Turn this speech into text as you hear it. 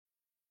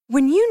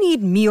When you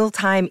need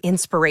mealtime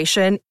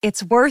inspiration,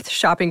 it's worth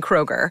shopping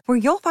Kroger, where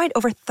you'll find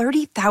over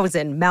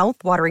 30,000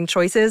 mouth-watering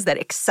choices that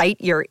excite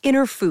your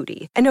inner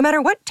foodie. And no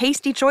matter what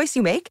tasty choice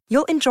you make,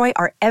 you'll enjoy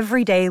our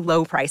everyday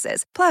low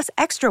prices, plus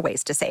extra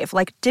ways to save,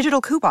 like digital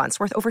coupons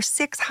worth over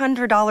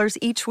 $600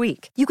 each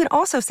week. You can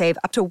also save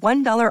up to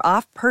 $1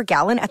 off per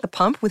gallon at the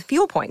pump with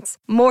fuel points.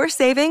 More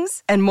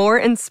savings and more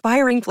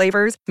inspiring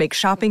flavors make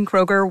shopping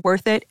Kroger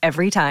worth it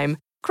every time.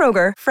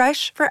 Kroger,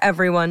 fresh for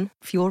everyone.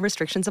 Fuel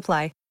restrictions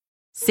apply.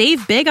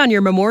 Save big on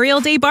your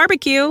Memorial Day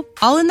barbecue,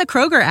 all in the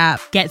Kroger app.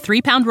 Get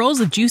 3-pound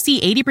rolls of juicy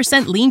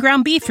 80% lean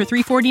ground beef for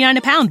 $3.49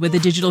 a pound with a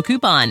digital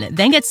coupon.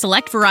 Then get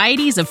select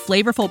varieties of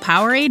flavorful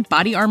Powerade,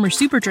 Body Armor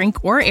Super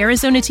Drink, or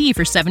Arizona tea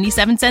for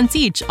 77 cents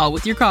each, all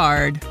with your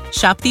card.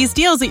 Shop these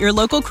deals at your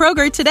local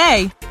Kroger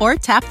today, or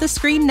tap the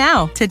screen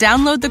now to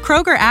download the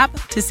Kroger app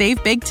to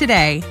save big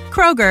today.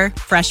 Kroger,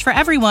 fresh for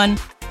everyone.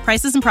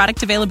 Prices and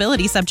product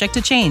availability subject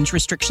to change.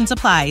 Restrictions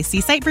apply. See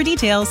site for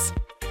details.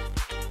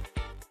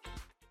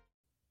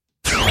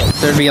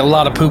 There'd be a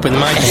lot of poop in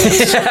my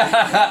pants.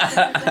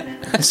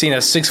 I've seen a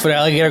 6-foot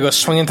alligator go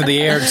swinging through the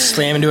air and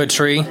slam into a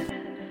tree.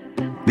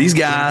 These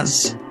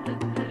guys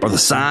are the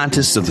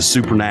scientists of the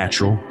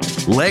supernatural,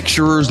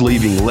 lecturers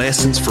leaving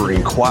lessons for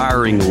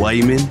inquiring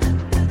laymen.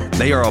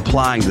 They are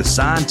applying the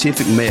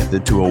scientific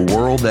method to a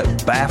world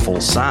that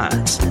baffles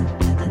science.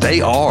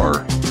 They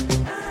are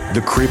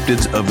the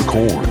cryptids of the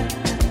corn.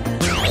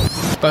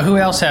 But who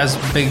else has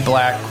big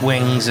black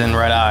wings and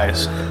red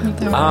eyes?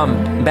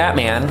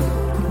 Batman.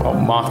 Oh,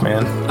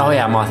 Mothman. Oh,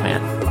 yeah, Mothman.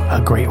 A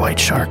great white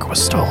shark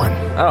was stolen.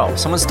 Oh,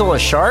 someone stole a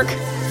shark?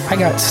 I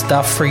got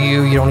stuff for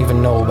you don't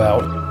even know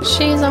about.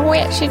 She's a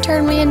witch. She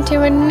turned me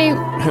into a newt.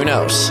 Who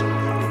knows?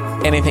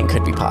 Anything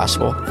could be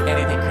possible.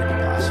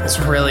 It's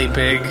really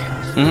big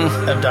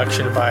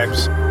abduction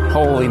vibes.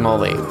 Holy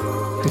moly.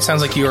 It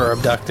sounds like you were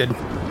abducted.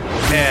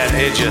 And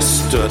it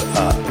just stood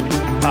up.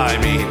 I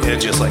mean,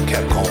 it just like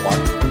kept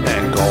going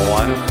and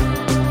going.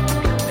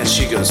 And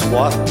she goes,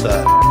 what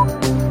the...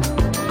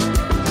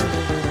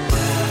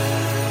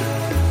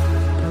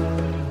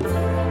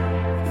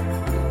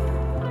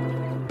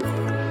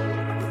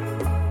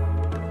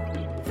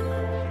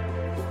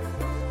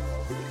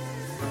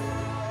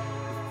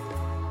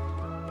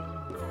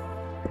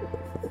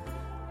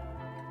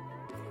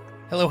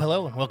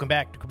 Hello, and welcome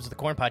back to Cryptids of the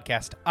Corn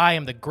podcast. I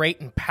am the great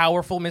and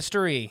powerful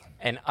Mystery.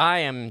 And I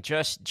am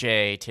just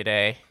Jay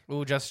today.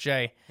 Ooh, just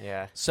Jay.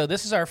 Yeah. So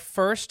this is our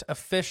first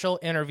official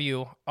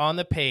interview on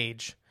the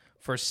page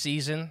for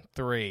Season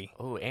 3.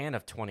 Ooh, and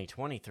of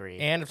 2023.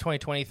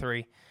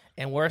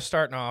 And we're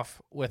starting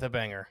off with a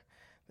banger.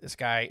 This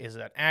guy is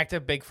an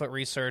active Bigfoot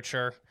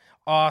researcher,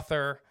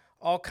 author,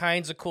 all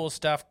kinds of cool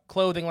stuff,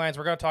 clothing lines.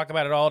 We're going to talk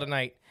about it all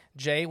tonight.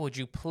 Jay, would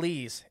you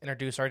please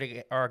introduce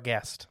our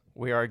guest?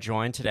 We are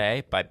joined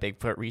today by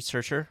Bigfoot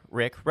researcher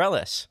Rick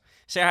Reles.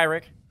 Say hi,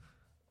 Rick.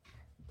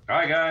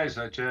 Hi, guys.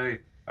 Hi, Jay.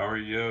 How are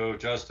you?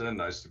 Justin,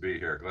 nice to be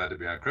here. Glad to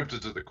be on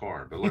Cryptids of the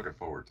Corn, but looking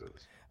forward to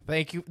this.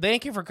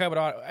 Thank you for coming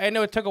on. I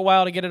know it took a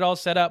while to get it all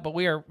set up, but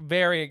we are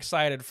very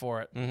excited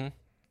for it.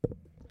 Mm-hmm.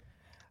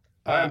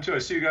 I am too. I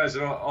see you guys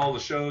at all the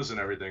shows and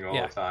everything all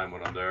Yeah. the time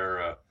when I'm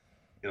there.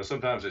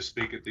 Sometimes I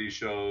speak at these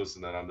shows,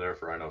 and then I'm there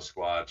for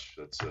IKnowSquatch.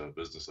 That's a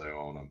business I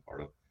own. I'm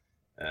part of.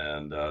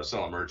 And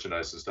selling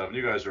merchandise and stuff. And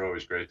you guys are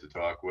always great to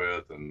talk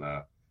with, and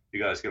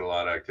you guys get a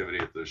lot of activity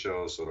at the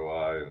show, so do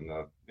I.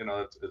 And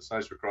it's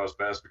nice we cross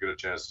paths. We get a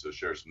chance to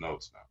share some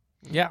notes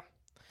now. Yeah.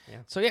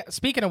 So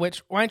speaking of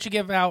which, why don't you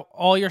give out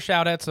all your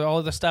shout outs to all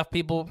of the stuff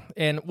people,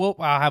 and I'll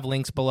have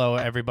links below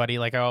everybody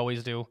like I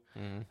always do.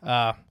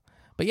 Mm-hmm.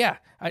 But yeah,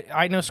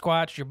 I know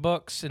Squatch, your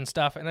books and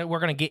stuff, and we're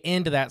going to get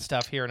into that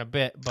stuff here in a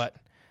bit, but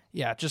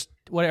yeah, just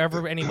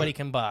whatever anybody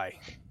can buy.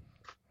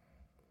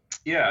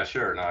 Yeah,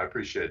 sure. No, I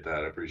appreciate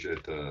that. I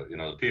appreciate the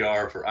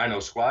PR for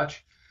IKnowSquatch,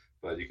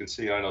 but you can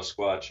see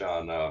IKnowSquatch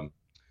on.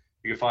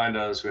 You can find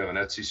us. We have an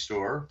Etsy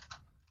store.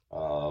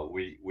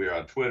 We're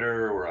on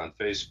Twitter. We're on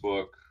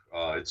Facebook,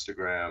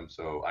 Instagram.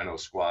 So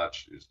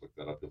IKnowSquatch. You just look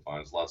that up. You'll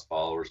find us. Lots of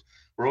followers.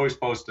 We're always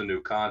posting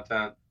new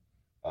content.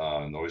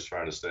 And always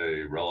trying to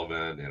stay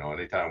relevant.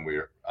 Anytime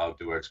we out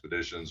do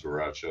expeditions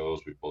or out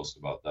shows, we post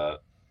about that.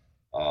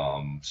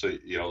 So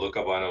look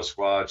up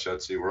IKnowSquatch,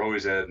 Etsy. We're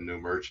always adding new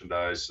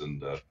merchandise,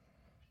 and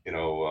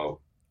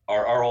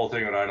our whole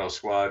thing at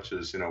IKnowSquatch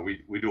is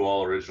we do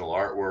all original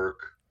artwork.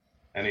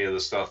 Any of the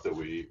stuff that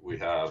we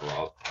have,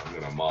 I'm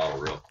going to model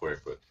real quick,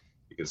 but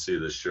you can see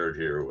this shirt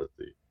here with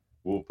the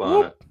whoop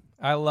on it.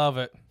 I love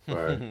it.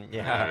 Right.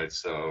 Yeah. All right.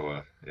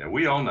 So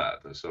we own that.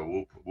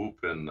 So whoop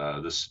in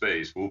this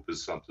space. Whoop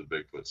is something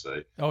Bigfoot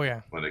say. Oh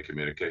yeah. When they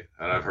communicate,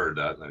 and I've heard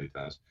that many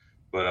times.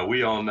 But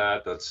we own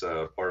that. That's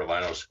part of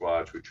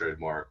IKnowSquatch. We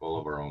trademark all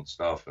of our own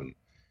stuff, and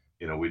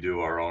we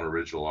do our own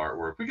original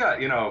artwork. We got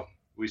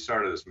we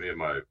started this, me and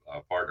my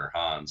partner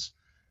Hans.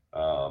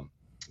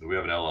 We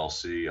have an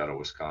LLC out of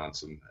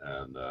Wisconsin,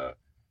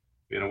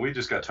 and we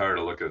just got tired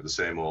of looking at the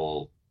same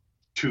old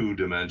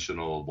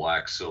two-dimensional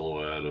black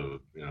silhouette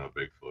of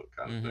Bigfoot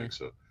kind of thing.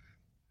 So,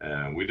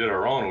 and we did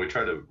our own, and we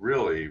tried to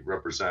really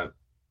represent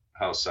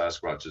how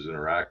Sasquatch is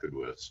interacted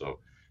with. So,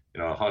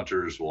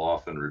 hunters will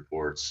often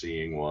report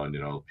seeing one,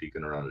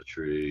 peeking around a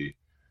tree,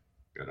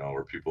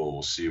 or people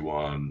will see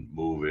one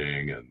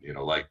moving, and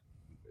like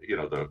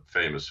the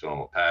famous film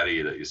of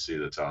Patty that you see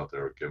that's out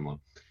there with Kimlin,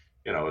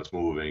 it's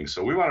moving.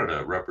 So we wanted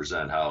to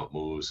represent how it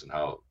moves and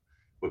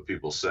what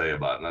people say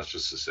about it. And that's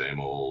just the same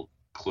old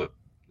clip,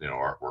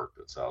 artwork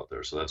that's out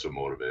there. So that's what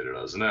motivated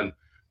us. And then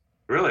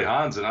really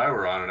Hans and I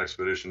were on an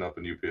expedition up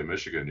in UP,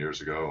 Michigan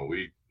years ago, and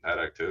we had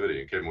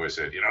activity, and Kim Way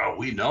said,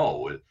 we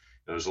know it.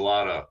 There's a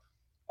lot of,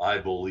 I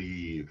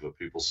believe, what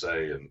people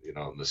say, and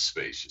in this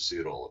space, you see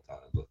it all the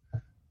time,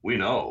 but we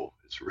know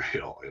it's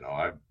real.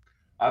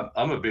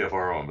 I'm a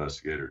BFRO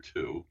investigator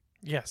too.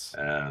 Yes.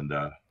 And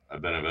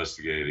I've been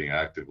investigating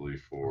actively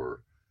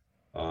for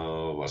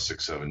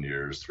 6-7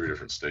 years, 3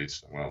 different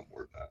states. Well,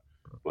 more than that.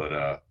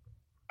 But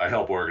I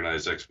help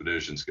organize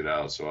expeditions, get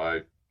out. So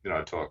I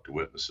talk to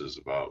witnesses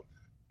about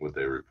what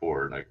they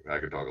report, and I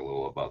could talk a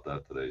little about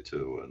that today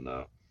too. And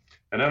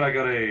then I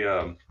got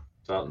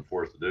it's out in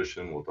 4th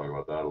edition. We'll talk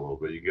about that a little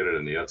bit. You can get it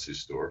in the Etsy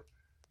store.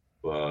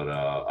 But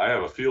I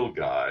have a field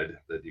guide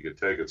that you could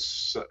take.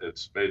 It's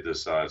made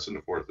this size. It's in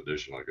the 4th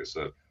edition, like I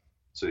said,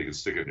 so you can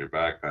stick it in your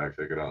backpack,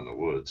 take it out in the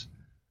woods.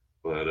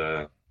 But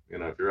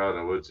if you're out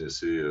in the woods and you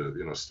see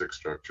a stick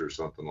structure or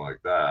something like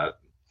that,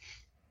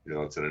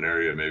 it's in an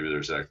area maybe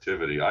there's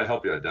activity. I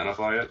help you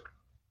identify it,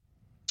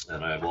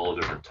 and I have all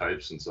the different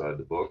types inside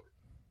the book.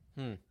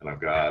 And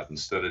I've got,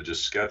 instead of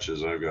just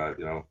sketches, I've got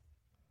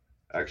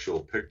actual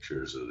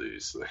pictures of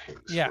these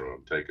things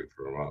taken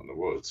from out in the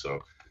woods.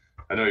 So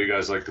I know you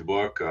guys like the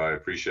book. I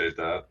appreciate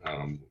that.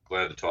 I'm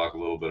glad to talk a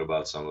little bit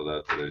about some of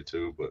that today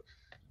too. But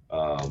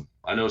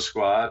I know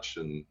Squatch,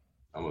 and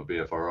I'm a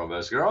BFRO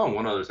investigator. Oh, and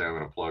one other thing I'm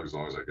going to plug as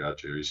long as I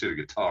got you. You see the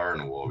guitar on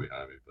the wall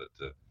behind me,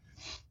 but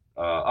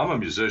I'm a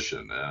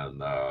musician,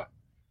 and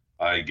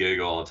I gig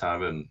all the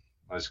time. And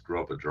I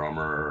grew up a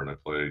drummer, and I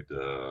played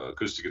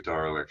acoustic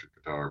guitar, electric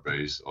guitar,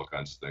 bass, all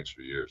kinds of things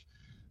for years.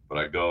 But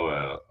I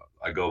go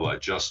by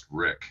Just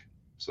Rick.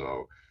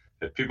 So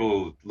if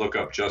people look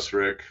up Just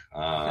Rick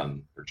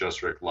or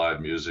Just Rick Live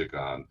Music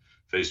on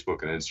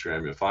Facebook and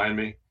Instagram, you'll find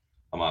me.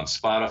 I'm on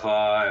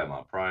Spotify, I'm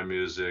on Prime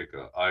Music,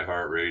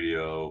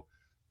 iHeartRadio,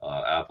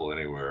 Apple,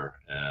 anywhere.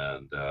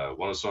 And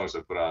one of the songs I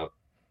put out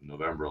in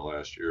November of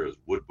last year is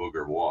Wood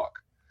Booger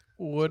Walk.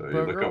 Wood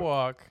Booger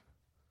Walk.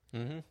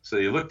 Mm-hmm. So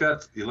you look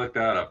that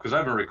up, because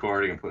I've been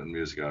recording and putting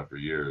music out for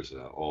years,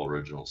 all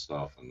original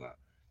stuff. And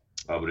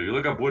but if you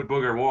look up Wood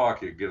Booger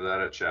Walk, you give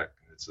that a check.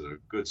 It's a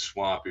good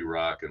swampy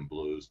rock and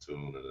blues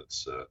tune, and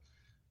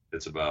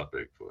it's about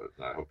Bigfoot.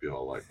 And I hope you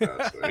all like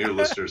that. So any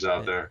listeners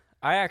out there,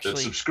 that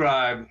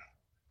subscribe,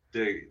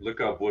 look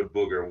up Wood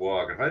Booger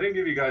Walk. If I didn't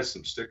give you guys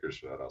some stickers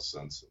for that, I'll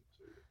send some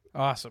to you.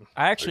 Awesome.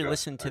 I actually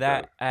listened to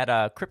that at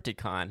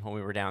CryptidCon when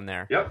we were down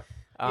there. Yep.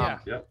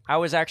 Yep. I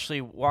was actually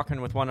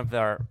walking with one of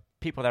the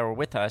people that were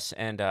with us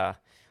and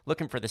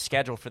looking for the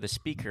schedule for the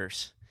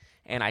speakers.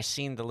 And I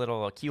seen the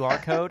little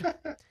QR code,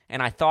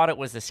 and I thought it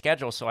was the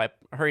schedule, so I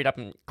hurried up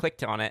and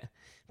clicked on it,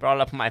 brought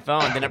it up on my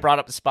phone, then it brought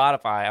up to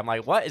Spotify. I'm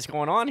like, what is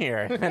going on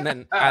here? And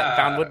then I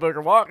found Wood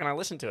Booger Walk, and I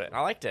listened to it, and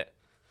I liked it.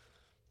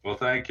 Well,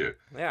 thank you.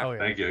 Yeah.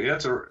 Thank you. Yeah,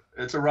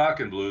 it's a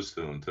rock and blues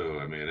tune, too.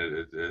 I mean,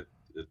 it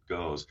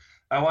goes.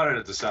 I wanted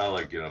it to sound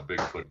like,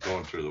 Bigfoot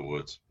going through the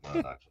woods.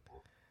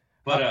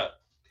 But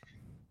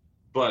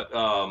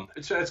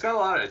it's got a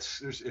lot of,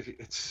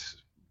 it's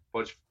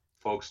bunch of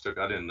folks took,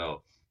 I didn't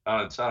know.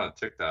 It's on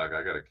TikTok.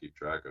 I got to keep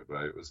track of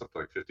it. It was up to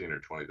like 15 or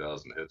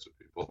 20,000 hits with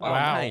people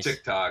on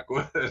TikTok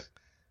with it,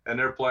 and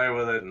they're playing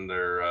with it, and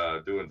they're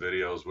doing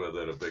videos with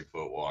it. A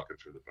Bigfoot walking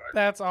through the back.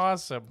 That's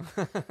awesome.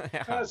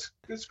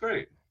 It's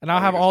great. And I'll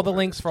have all the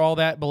links for all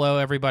that below,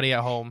 everybody at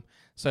home.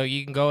 So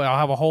you can go. I'll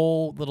have a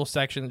whole little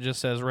section that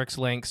just says Rick's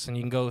links, and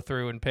you can go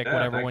through and pick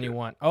whatever one you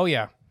want. Oh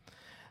yeah,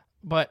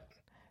 but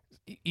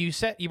you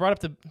brought up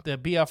the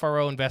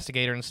BFRO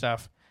investigator and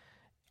stuff.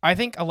 I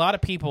think a lot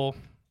of people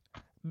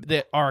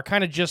that are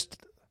kind of just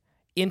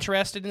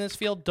interested in this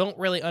field don't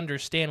really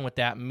understand what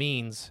that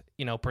means,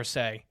 per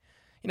se.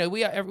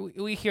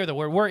 We hear the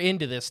word, we're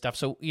into this stuff,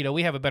 so,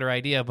 we have a better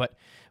idea. But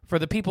for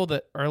the people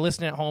that are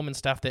listening at home and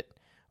stuff that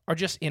are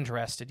just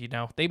interested,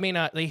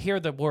 they hear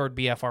the word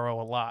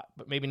BFRO a lot,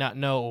 but maybe not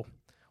know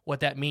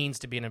what that means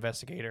to be an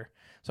investigator.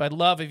 So I'd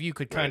love if you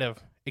could kind of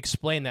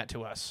explain that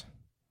to us.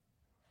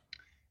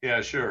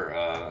 Yeah, sure.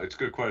 It's a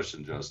good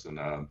question, Justin.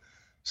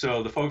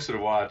 So the folks that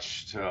have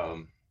watched,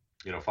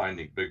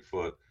 Finding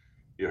Bigfoot,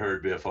 you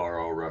heard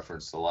BFRO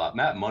referenced a lot.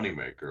 Matt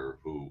Moneymaker,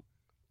 who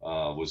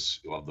was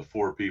of the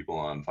 4 people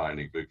on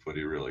Finding Bigfoot,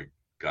 he really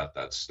got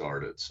that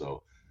started.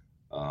 So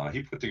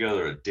he put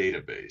together a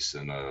database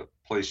and a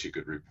place you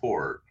could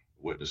report,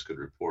 witness could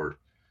report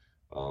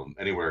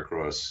anywhere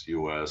across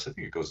U.S. I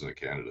think it goes into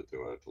Canada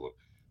too. I have to look.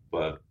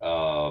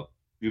 But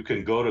you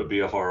can go to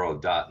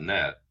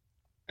BFRO.net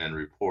and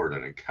report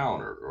an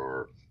encounter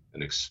or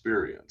an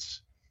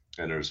experience.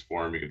 And there's a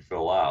form you can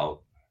fill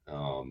out.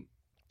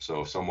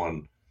 So if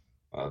someone,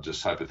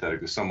 just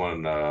hypothetically,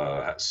 someone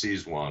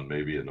sees one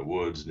maybe in the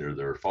woods near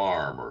their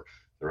farm, or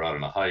they're out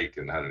on a hike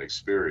and had an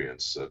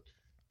experience,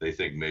 they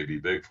think may be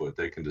Bigfoot,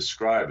 they can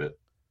describe it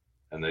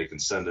and they can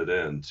send it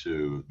in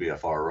to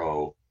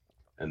BFRO.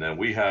 And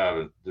then I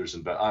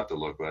have to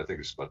look, but I think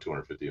it's about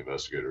 250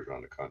 investigators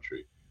around the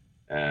country.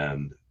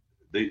 And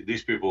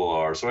these people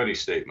are, so any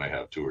state may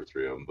have 2 or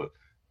 3 of them, but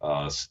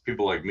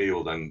people like me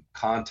will then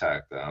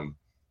contact them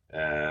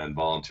and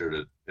volunteer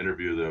to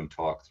interview them,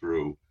 talk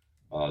through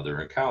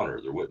their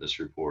encounter, their witness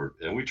report.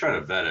 And we try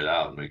to vet it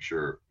out and make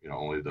sure,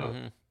 only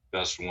the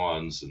best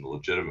ones and the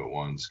legitimate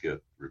ones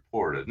get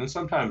reported. And then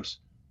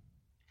sometimes,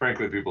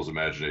 frankly, people's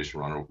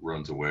imagination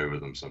runs away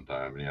with them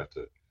sometimes, and you have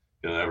to,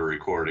 have a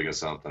recording of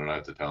something, and I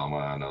have to tell them,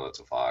 I know that's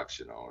a fox,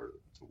 or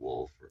it's a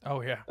wolf,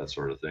 or that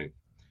sort of thing.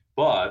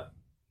 But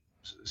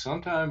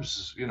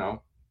sometimes,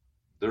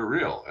 they're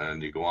real,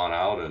 and you go on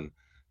out and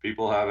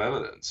people have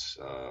evidence.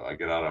 I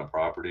get out on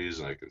properties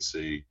and I can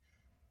see,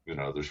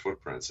 there's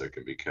footprints that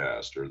can be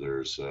cast, or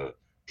there's a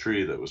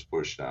tree that was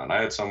pushed down.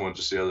 I had someone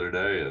just the other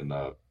day, and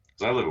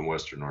because I live in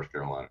Western North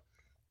Carolina,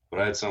 but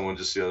I had someone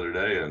just the other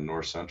day in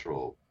North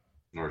Central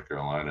North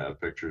Carolina had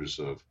pictures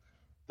of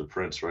the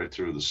prints right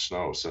through the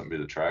snow, sent me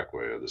the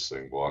trackway of this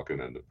thing walking,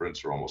 and the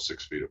prints are almost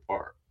 6 feet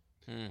apart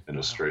in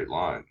a straight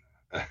line.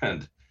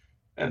 And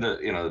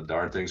the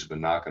darn things have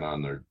been knocking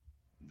on the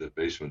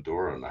basement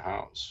door in the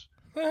house,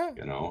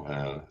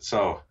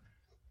 so,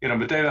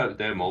 but they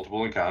had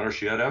multiple encounters.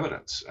 She had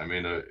evidence. I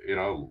mean,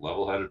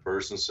 level-headed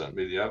person sent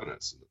me the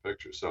evidence in the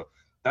picture. So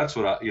that's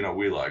what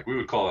we like. We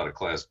would call that a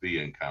Class B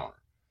encounter.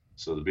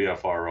 So the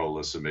BFRO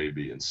lists them A,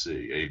 B, and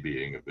C. A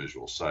being a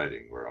visual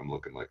sighting, where I'm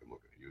looking at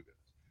you guys.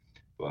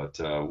 But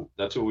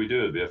that's what we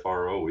do at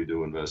BFRO. We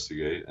do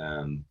investigate.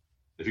 And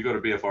if you go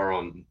to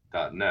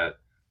BFRO.net,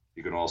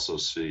 you can also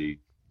see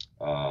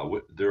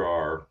there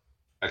are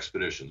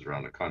expeditions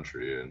around the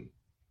country, and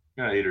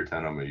 8 or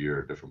 10 of them a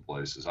year at different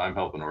places. I'm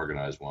helping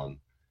organize one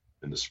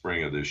in the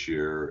spring of this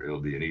year. It'll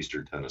be in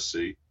Eastern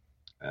Tennessee.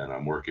 And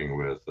I'm working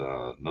with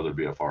another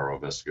BFRO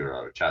investigator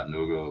out of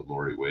Chattanooga,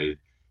 Lori Wade.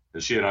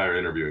 And she and I are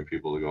interviewing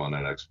people to go on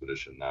that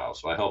expedition now.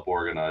 So I help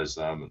organize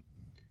them.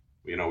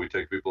 And, we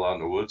take people out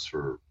in the woods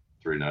for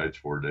 3 nights,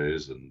 4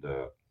 days, and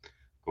go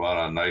out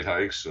on night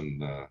hikes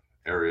and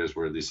areas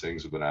where these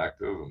things have been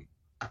active. And,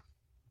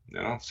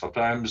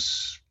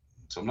 sometimes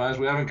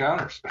we have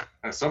encounters.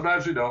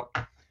 Sometimes we don't,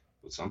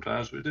 but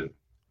sometimes we do.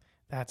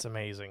 That's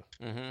amazing.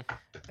 And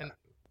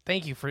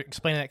thank you for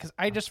explaining that, because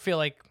I just feel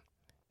like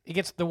it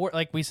gets the word,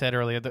 like we said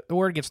earlier, the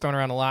word gets thrown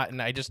around a lot,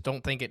 and I just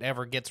don't think it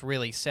ever gets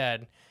really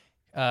said.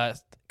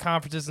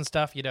 Conferences and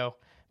stuff,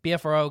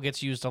 BFRO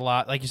gets used a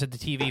lot. Like you said, the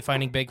TV,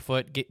 Finding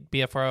Bigfoot,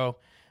 BFRO,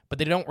 but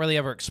they don't really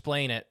ever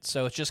explain it.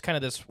 So it's just kind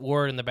of this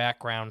word in the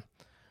background.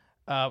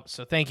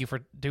 So thank you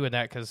for doing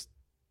that, because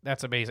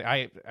that's amazing.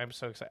 I'm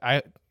so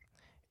excited.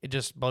 It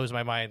just blows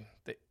my mind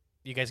that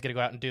you guys get to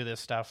go out and do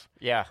this stuff.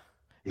 Yeah.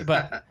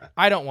 But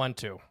I don't want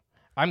to.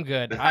 I'm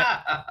good.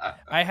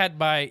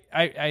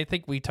 I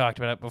think we talked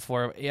about it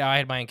before. Yeah, I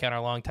had my encounter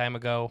a long time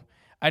ago.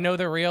 I know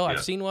they're real. Yeah.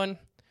 I've seen one.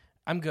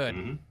 I'm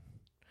good.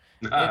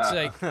 It's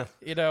like,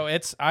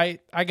 I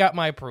got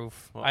my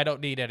proof. Well, I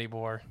don't need any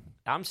more.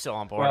 I'm still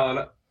on board.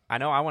 Well, I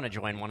know I want to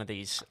join one of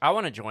these. I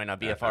want to join a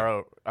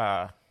BFRO,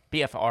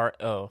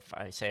 BFRO, if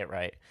I say it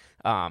right.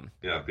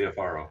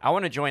 BFRO. I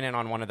want to join in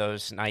on one of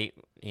those night,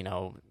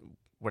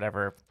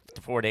 whatever,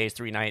 4 days,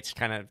 3 nights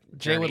kind of journeys.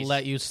 Jay would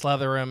let you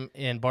slather him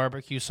in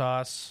barbecue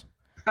sauce,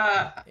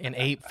 in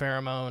ape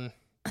pheromone.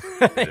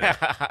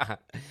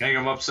 Hang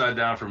them upside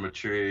down from a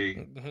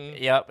tree.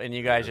 Yep, and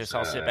you guys just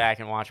all sit back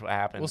and watch what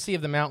happens. We'll see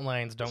if the mountain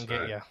lions don't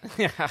get you.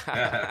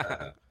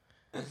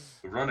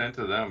 We've run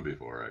into them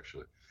before,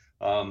 actually.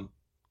 So,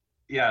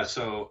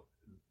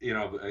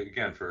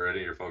 again, for any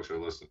of your folks who are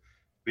listening,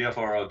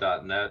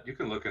 BFRO.net, you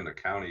can look in the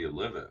county you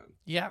live in,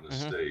 in the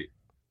state.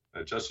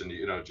 Justin,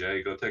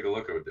 Jay, go take a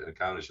look at the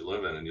counties you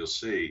live in, and you'll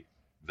see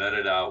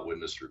vetted out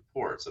witness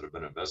reports that have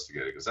been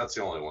investigated, because that's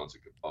the only ones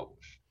that get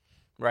published.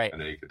 Right. And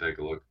then you can take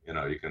a look,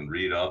 you can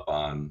read up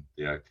on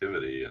the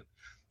activity. And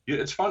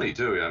it's funny,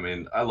 too. I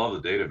mean, I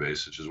love the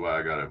database, which is why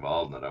I got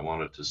involved in it. I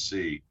wanted to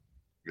see,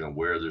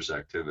 where there's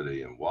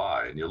activity and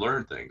why. And you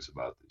learn things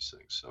about these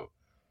things. So,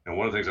 and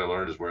one of the things I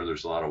learned is where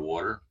there's a lot of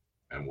water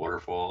and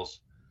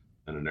waterfalls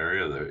in an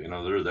area that,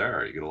 they're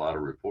there. You get a lot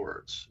of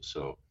reports.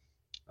 So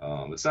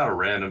it's not a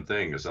random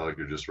thing. It's not like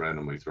you're just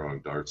randomly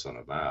throwing darts on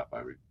a map.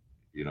 I mean,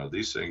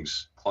 these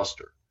things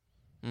cluster.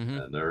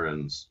 And they're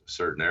in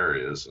certain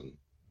areas, and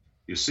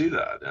you see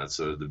that. That's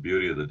the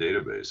beauty of the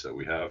database that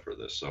we have for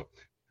this. So,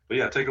 but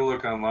yeah, take a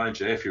look online,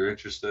 Jay, if you're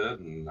interested.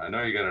 And I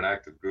know you got an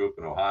active group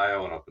in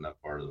Ohio and up in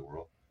that part of the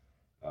world.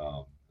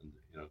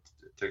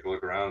 Take a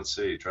look around and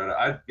see.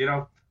 I'd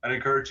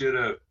encourage you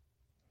to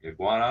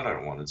go on out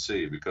on one and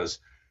see, because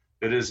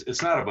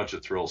it's not a bunch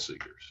of thrill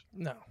seekers.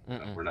 No,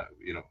 we're not.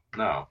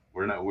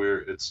 We're not.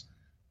 It's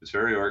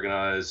very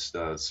organized.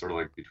 It's sort of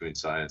like between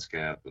science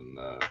camp and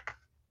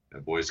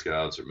Boy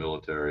Scouts or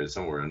military,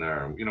 somewhere in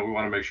there. We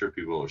want to make sure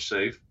people are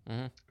safe.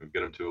 And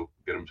get them to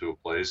a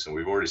place. And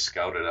we've already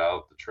scouted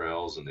out the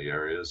trails and the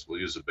areas. We'll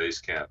use a base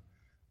camp.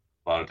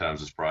 A lot of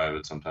times it's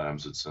private.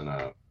 Sometimes it's in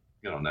a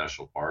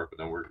national park. But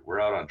then we're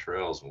out on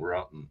trails, and we're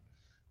out in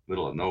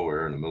middle of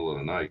nowhere in the middle of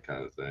the night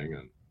kind of thing.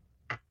 And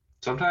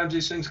sometimes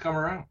these things come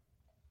around.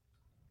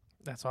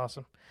 That's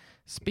awesome.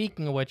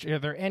 Speaking of which, are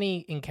there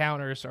any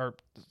encounters or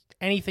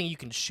anything you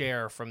can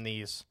share from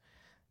these?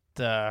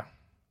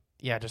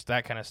 Just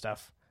that kind of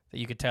stuff that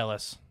you could tell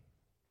us.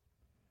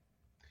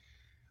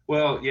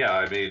 Well, yeah,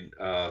 I mean,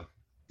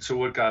 so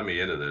what got me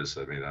into this?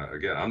 I mean,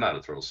 again, I'm not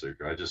a thrill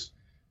seeker. I just,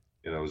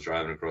 I was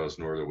driving across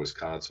northern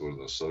Wisconsin with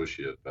an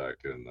associate back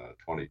in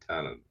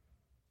 2010, and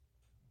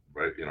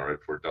right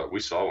before dark, we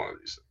saw one of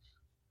these things.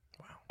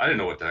 Wow. I didn't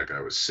know what that guy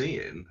was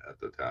seeing at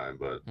the time,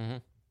 but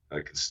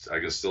I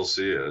can still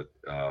see it.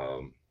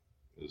 It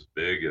was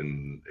big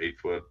and 8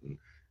 foot and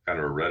kind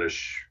of a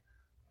reddish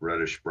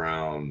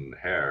brown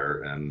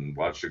hair, and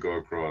watched it go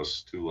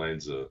across 2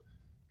 lanes of.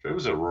 It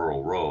was a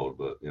rural road,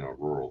 but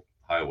rural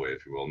highway,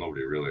 if you will.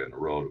 Nobody really on the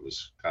road. It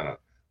was kind of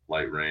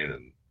light rain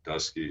and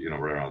dusky, right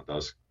around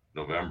dusk,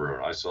 November.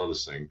 And I saw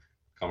this thing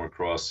come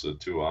across the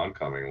 2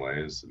 oncoming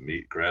lanes,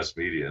 the grass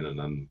median, and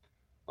then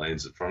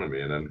lanes in front of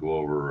me, and then go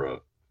over a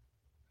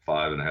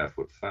 5.5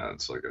 foot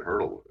fence like it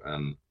hurdled.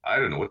 And I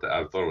didn't know what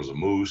I thought it was a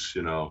moose,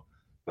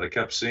 but I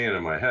kept seeing it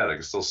in my head. I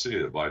could still see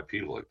it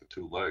bipedal, like the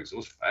 2 legs. It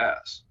was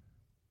fast.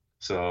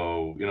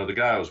 So, the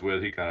guy I was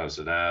with, he kind of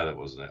said, that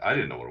wasn't it. I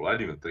didn't know what it was. I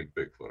didn't even think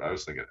Bigfoot. I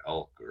was thinking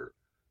elk or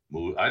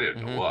moose. I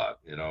didn't know what,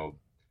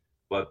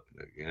 But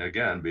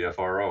again,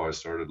 BFRO, I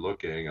started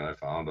looking, and I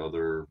found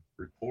other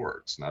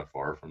reports not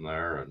far from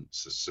there and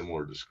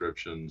similar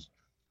descriptions.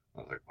 I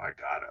was like, my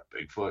God, a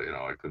Bigfoot,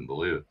 I couldn't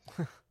believe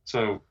it.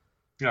 So,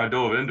 I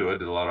dove into it,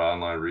 did a lot of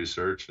online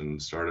research,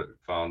 and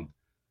found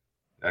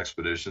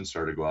expeditions,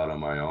 started to go out on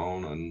my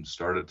own, and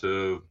started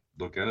to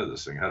look into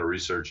this thing. Had a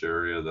research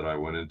area that I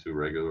went into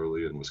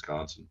regularly in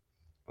Wisconsin.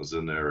 I was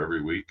in there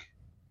every week,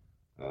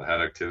 had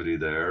activity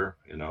there,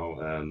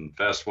 and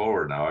fast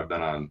forward now, I've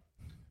been on,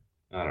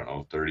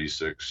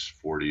 36,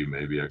 40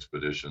 maybe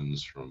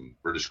expeditions from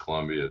British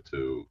Columbia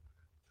to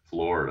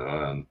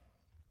Florida.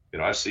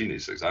 And, I've seen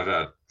these things. I've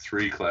had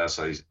 3 Class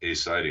A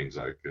sightings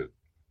I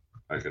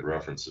could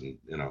reference, and,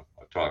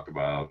 I've talked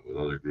about with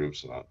other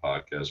groups and on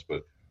podcasts,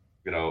 but,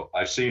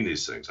 I've seen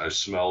these things. I've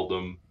smelled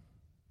them.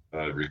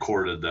 I've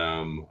recorded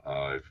them.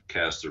 I've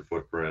cast their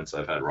footprints.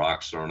 I've had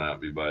rocks thrown at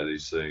me by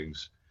these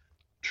things,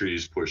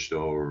 trees pushed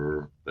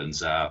over, been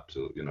zapped,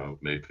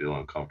 made feel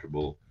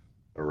uncomfortable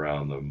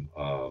around them.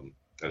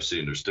 I've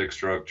seen their stick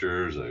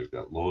structures. I've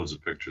got loads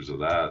of pictures of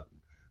that,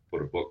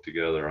 put a book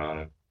together on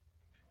it.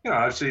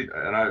 I've seen,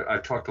 and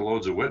I've talked to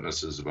loads of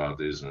witnesses about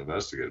these and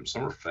investigated them.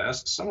 Some are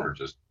fast, some are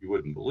just, you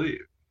wouldn't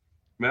believe.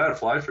 I had a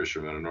fly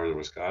fisherman in northern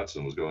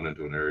Wisconsin was going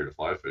into an area to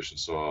fly fish and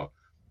saw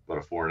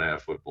about a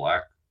 4.5 foot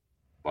black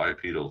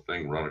bipedal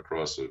thing run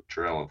across a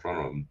trail in front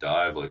of him,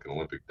 dive like an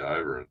Olympic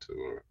diver into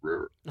a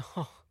river.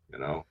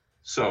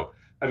 So,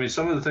 I mean,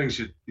 some of the things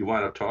you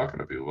wind up talking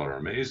to people about are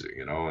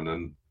amazing, and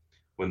then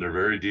when they're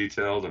very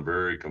detailed and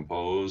very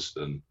composed,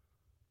 and,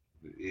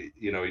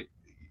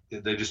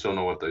 they just don't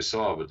know what they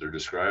saw, but they're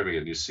describing it,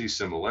 and you see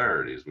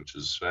similarities, which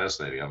is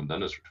fascinating. I haven't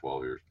done this for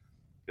 12 years.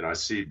 I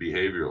see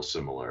behavioral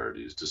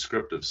similarities,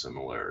 descriptive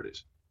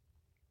similarities,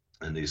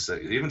 and these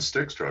things, even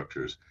stick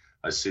structures,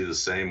 I see the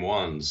same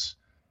ones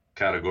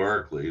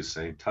categorically,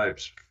 same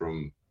types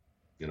from,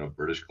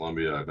 British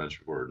Columbia, I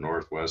mentioned before,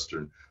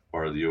 northwestern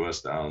part of the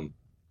U.S. down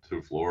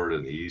through Florida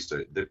and the east.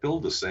 They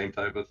build the same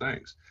type of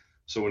things.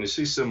 So when you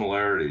see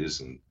similarities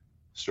and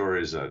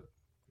stories that,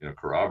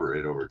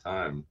 corroborate over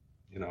time,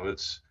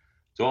 it's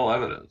all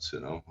evidence,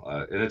 and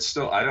it's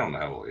still, I don't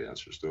have all the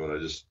answers to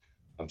it.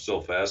 I'm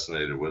still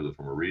fascinated with it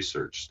from a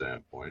research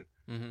standpoint,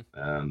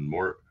 and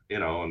more,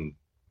 and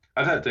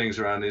I've had things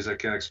around these I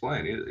can't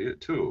explain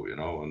too,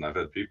 and I've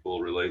had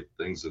people relate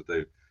things that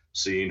they've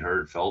seen,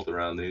 heard, felt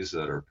around these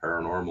that are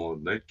paranormal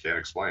and they can't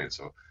explain.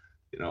 So,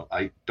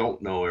 I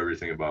don't know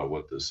everything about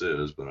what this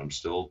is, but I'm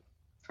still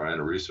trying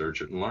to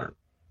research it and learn.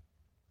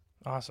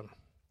 Awesome.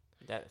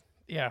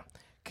 Yeah.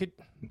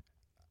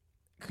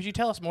 Could you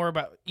tell us more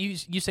about, you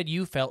said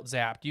you felt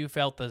zapped. You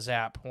felt the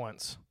zap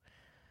once.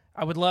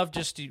 I would love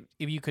if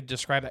you could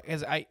describe that,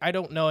 because I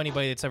don't know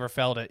anybody that's ever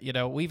felt it.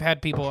 We've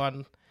had people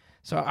on,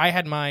 so I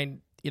had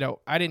mine,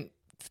 I didn't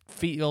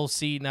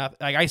see nothing.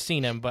 Like, I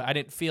seen him, but I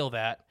didn't feel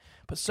that.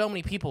 But so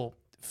many people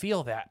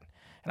feel that.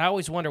 And I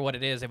always wonder what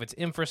it is, if it's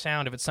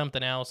infrasound, if it's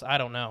something else. I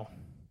don't know.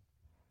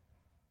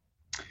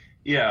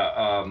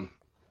 Yeah.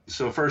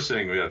 So first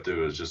thing we have to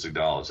do is just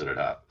acknowledge that it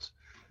happens,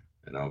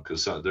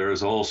 because there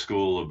is a whole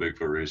school of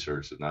Bigfoot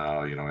research that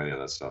now, any of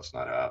that stuff's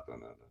not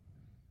happening.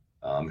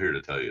 I'm here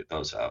to tell you it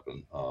does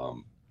happen.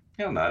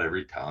 Not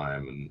every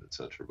time and et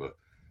cetera, but,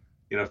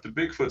 if the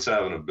Bigfoots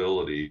have an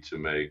ability to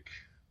make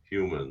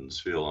humans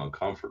feel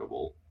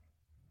uncomfortable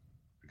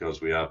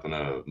because we happen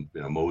to,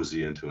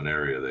 mosey into an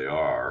area they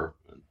are,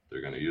 and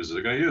they're going to use it,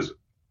 they're going to use it.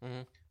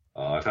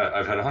 I've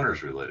had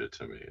hunters related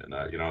to me, and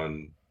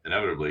and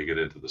inevitably get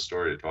into the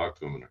story to talk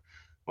to them, and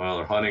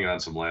they're hunting on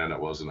some land that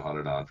wasn't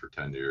hunted on for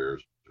 10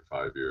 years or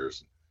 5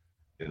 years,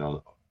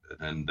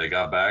 and they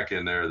got back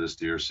in there this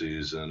deer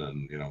season,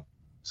 and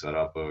set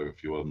up a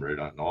few of them right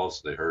on, and all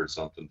they heard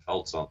something,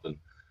 felt something,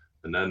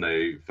 and then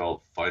they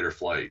felt fight or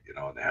flight,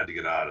 and they had to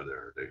get out of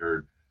there. They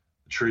heard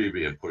the tree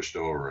being pushed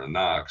over and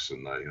knocks,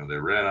 and they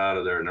ran out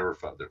of there and never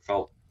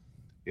felt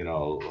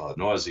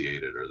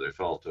nauseated, or they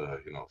felt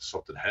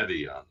something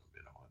heavy on them.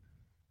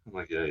 I'm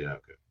like, yeah,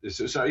 okay.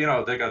 So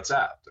they got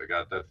zapped. They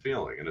got that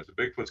feeling, and if the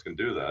Bigfoots can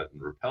do that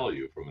and repel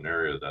you from an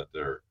area that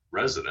they're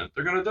resident,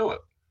 they're going to do it.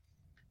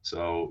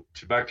 So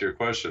back to your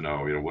question,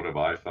 though, what have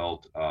I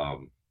felt?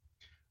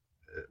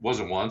 It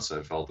wasn't once.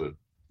 I felt it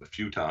a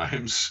few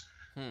times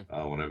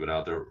when I've been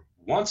out there.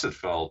 Once it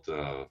felt,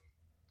 and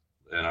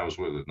I was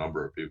with a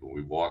number of people.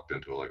 We walked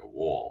into like a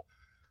wall.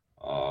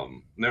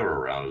 They were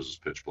around. It was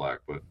just pitch black,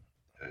 but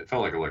it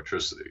felt like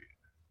electricity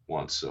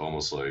once,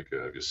 almost like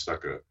you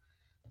stuck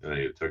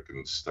you took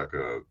and stuck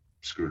a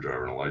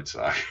screwdriver in a light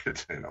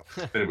socket.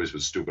 If anybody's been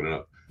stupid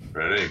enough,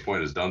 right, at any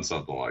point has done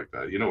something like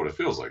that, you know what it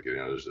feels like.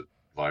 There's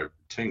a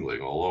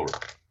tingling all over,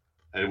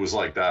 and it was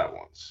like that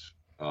once.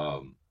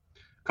 A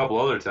couple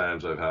other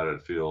times I've had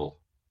it feel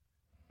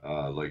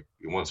like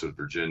once in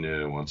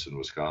Virginia, once in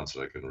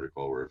Wisconsin. I can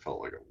recall where it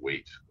felt like a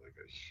weight, like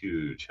a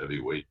huge,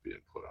 heavy weight being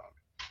put on me.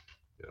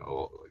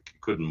 Like you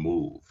couldn't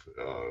move.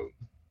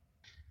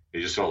 It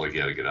just felt like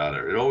you had to get out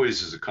of there. It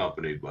always is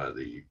accompanied by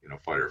the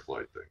fight or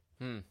flight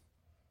thing.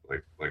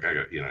 Like I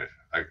got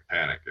I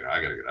panic.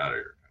 I got to get out of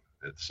here.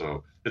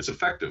 It's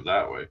effective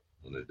that way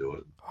when they do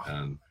it.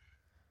 And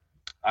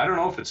I don't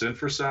know if it's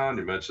infrasound.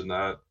 You mentioned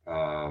that.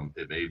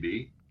 It may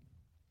be.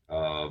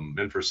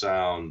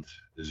 Infrasound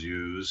is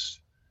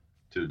used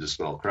to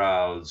dispel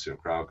crowds.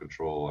 Crowd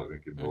control. I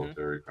think in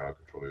military crowd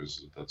control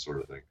uses that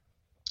sort of thing.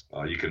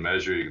 You can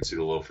measure. You can see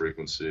the low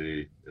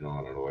frequency.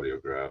 On an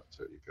audiograph.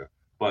 So you can,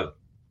 but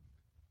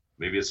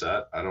maybe it's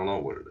that. I don't know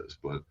what it is,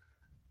 but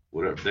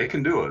whatever, they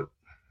can do it.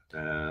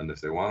 And if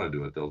they want to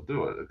do it, they'll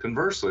do it.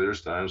 Conversely,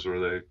 there's times where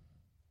they,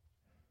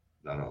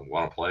 I don't know,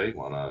 want to play,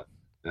 want to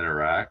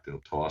interact,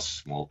 and toss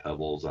small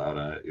pebbles out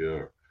at you.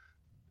 Or,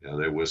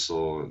 they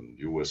whistle and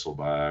you whistle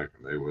back,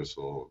 and they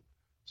whistle.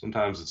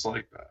 Sometimes it's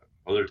like that.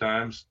 Other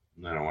times,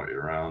 they don't want you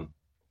around.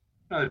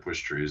 They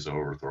push trees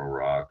over, throw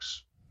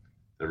rocks.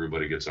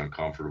 Everybody gets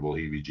uncomfortable,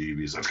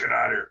 heebie-jeebies. Let's get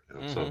out of here.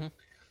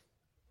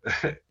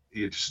 So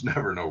you just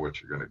never know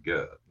what you're going to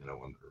get,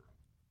 when they're.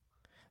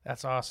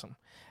 That's awesome.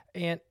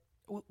 And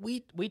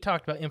we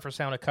talked about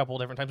infrasound a couple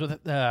different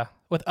times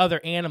with other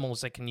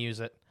animals that can use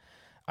it.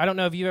 I don't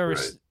know if you've ever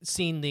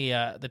seen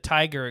the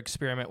tiger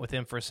experiment with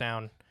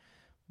infrasound,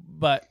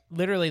 but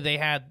literally they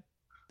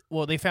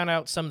found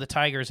out some of the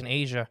tigers in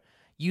Asia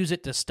use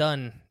it to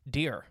stun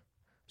deer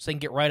so they can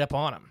get right up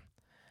on them.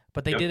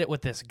 But they did it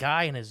with this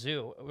guy in a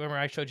zoo. Remember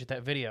I showed you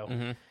that video?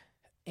 Mm-hmm.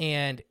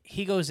 And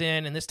he goes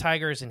in, and this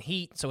tiger is in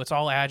heat, so it's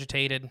all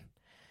agitated,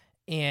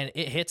 and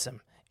it hits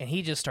him. And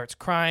he just starts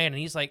crying, and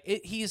he's like,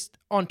 he's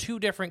on two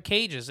different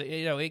cages.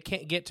 It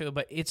can't get to it,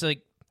 but it's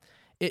like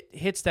it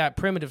hits that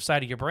primitive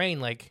side of your brain,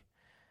 like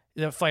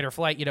the fight or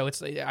flight.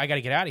 It's I got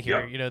to get out of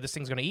here. Yep. This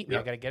thing's going to eat me.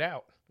 I got to get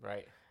out.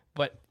 Right.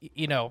 But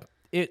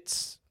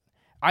it's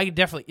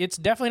definitely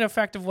an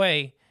effective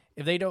way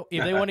if they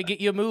want to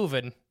get you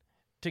moving,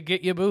 to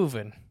get you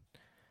moving.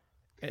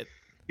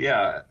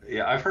 Yeah.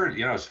 I've heard.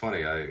 It's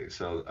funny.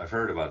 I've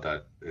heard about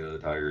that the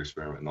tiger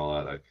experiment and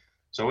all that.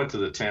 So I went to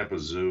the Tampa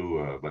Zoo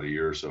about a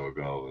year or so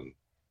ago, and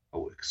I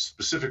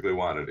specifically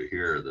wanted to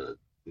hear the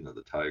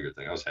tiger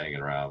thing. I was hanging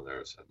around there. I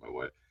was at my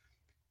way,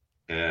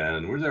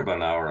 and we were there about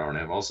an hour and a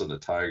half. All of a sudden, the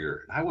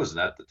tiger. And I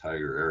wasn't at the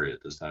tiger area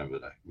at this time,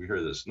 but we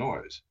heard this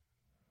noise,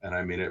 and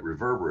I mean it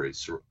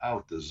reverberates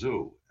throughout the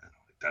zoo. And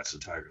I'm like, "That's the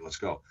tiger. Let's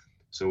go."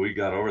 So we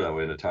got over that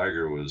way, and the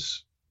tiger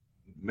was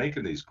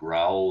making these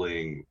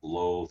growling,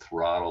 low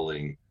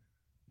throttling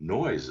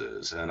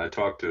noises. And I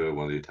talked to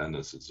one of the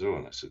attendants at the zoo,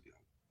 and I said,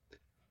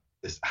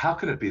 how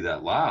can it be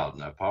that loud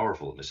and that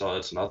powerful? And they said,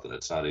 that's nothing.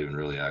 It's not even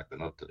really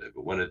acting up today.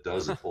 But when it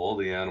does it, all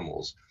the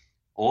animals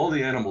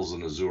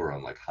in the zoo are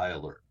on like high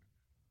alert.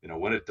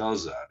 When it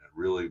does that, it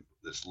really,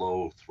 this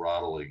low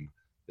throttling,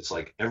 it's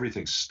like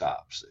everything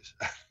stops.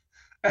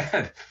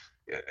 And,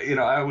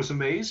 it was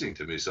amazing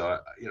to me. So,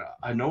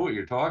 I know what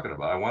you're talking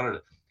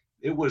about.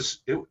 It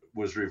was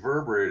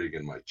reverberating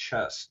in my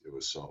chest. It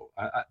was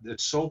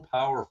it's so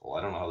powerful.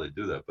 I don't know how they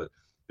do that, but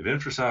if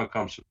infrasound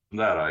comes from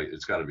that,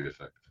 it's got to be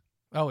effective.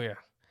 Oh yeah,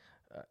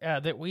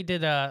 we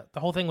did the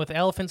whole thing with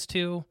elephants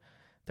too.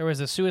 There was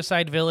a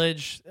suicide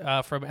village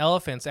from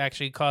elephants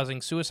actually causing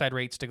suicide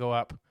rates to go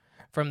up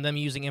from them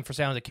using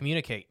infrasound to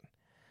communicate,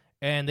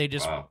 and they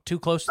just too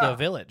close to the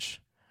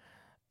village,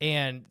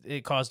 and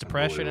it caused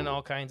depression and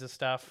all kinds of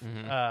stuff.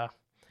 Mm-hmm.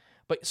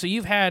 But so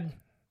you've had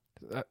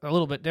a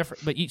little bit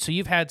different, but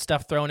you've had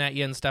stuff thrown at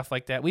you and stuff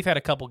like that. We've had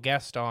a couple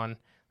guests on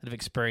that have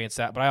experienced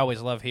that, but I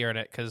always love hearing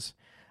it because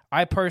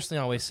I personally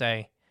always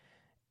say,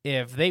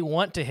 if they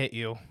want to hit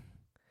you,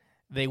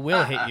 they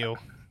will hit you.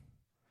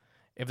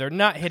 If they're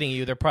not hitting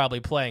you, they're probably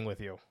playing with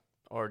you.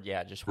 Or,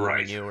 just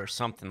warning you or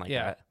something like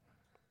that.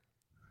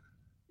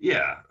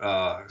 Yeah.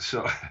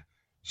 So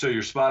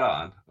you're spot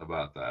on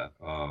about that.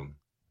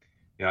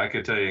 I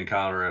could tell you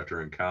encounter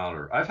after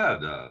encounter. I've had,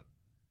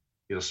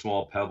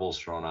 small pebbles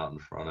thrown out in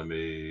front of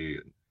me.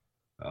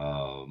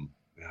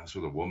 I was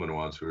with a woman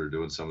once. We were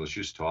doing something. She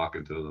was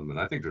talking to them, and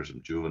I think there's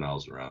some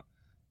juveniles around.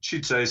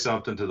 She'd say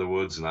something to the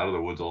woods, and out of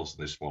the woods, all of a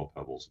sudden, they small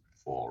pebbles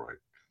fall right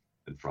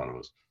in front of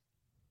us.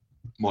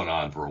 Went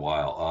on for a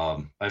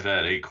while. I've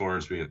had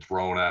acorns being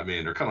thrown at me,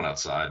 and they're coming out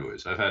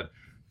sideways. I've had,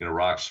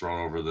 rocks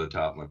thrown over the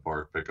top of my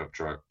park pickup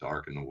truck,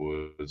 dark in the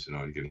woods.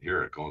 You can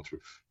hear it going through.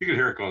 You can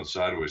hear it going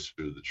sideways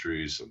through the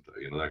trees,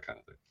 that kind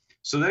of thing.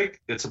 So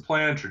it's a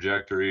planned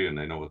trajectory, and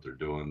they know what they're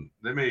doing.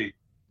 They may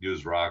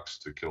use rocks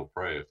to kill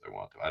prey if they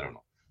want to. I don't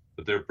know,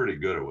 but they're pretty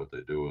good at what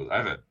they do.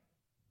 I've had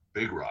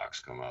big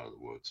rocks come out of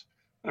the woods.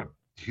 I had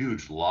a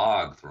huge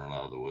log thrown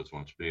out of the woods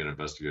once. Being an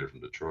investigator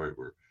from Detroit,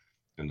 we're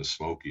in the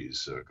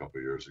Smokies a couple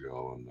of years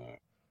ago,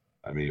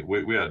 and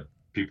we had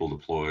people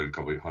deployed a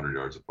couple of 100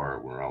 yards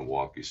apart. We were on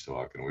walkies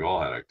talking. We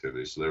all had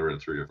activities, so they were in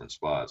 3 different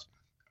spots.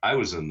 I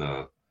was in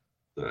the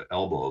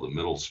elbow, the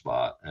middle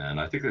spot, and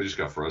I think they just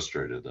got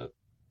frustrated that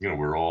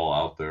we're all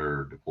out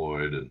there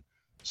deployed and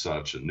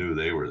such, and knew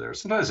they were there.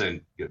 Sometimes they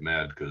get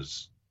mad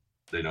because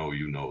they know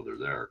they're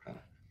there, kind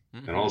of.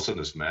 Mm-hmm. And all of a sudden,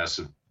 this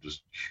massive,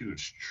 just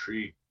huge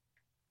tree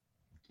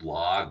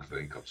log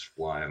thing comes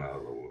flying out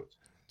of the woods.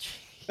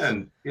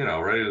 And,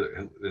 right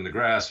in the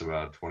grass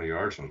about 20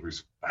 yards from us, we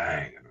just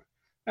bang.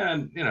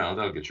 And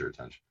they'll get your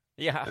attention.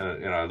 Yeah.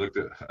 I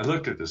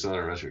looked at this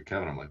other investigator,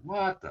 Kevin. I'm like,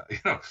 what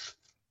the,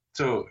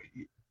 So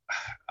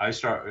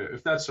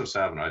if that stuff's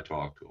happening, I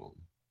talk to him.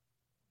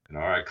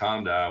 All right,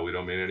 calm down. We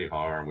don't mean any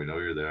harm. We know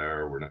you're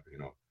there. We're not,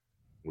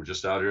 we're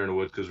just out here in the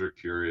woods because we're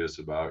curious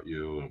about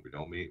you, and we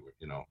don't mean,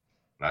 we're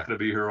not going to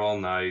be here all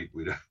night.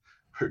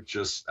 We're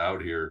just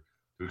out here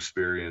to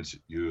experience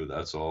you.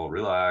 That's all.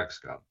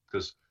 Relax,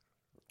 because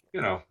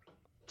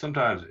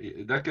sometimes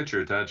that gets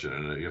your attention,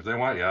 and if they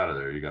want you out of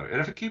there, you got to.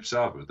 And if it keeps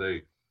up, if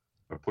they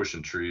are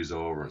pushing trees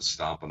over and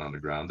stomping on the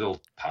ground,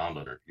 they'll pound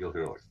on it. You'll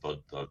hear like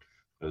thud thud,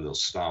 and they'll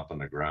stomp on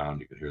the ground.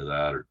 You can hear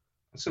that, or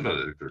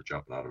sometimes they're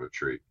jumping out of a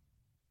tree.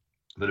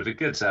 But if it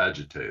gets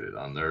agitated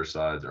on their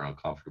side, they're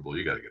uncomfortable,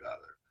 you got to get out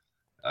of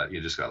there.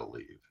 You just got to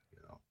leave,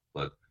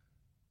 But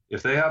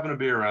if they happen to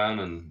be around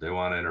and they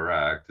want to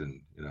interact,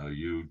 and,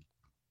 you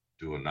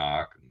do a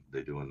knock and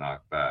they do a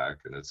knock back,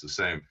 and it's the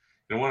same.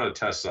 One of the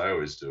tests I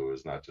always do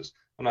is I'm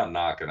not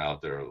knocking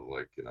out there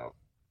like,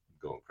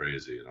 going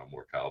crazy,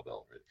 more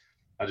cowbell.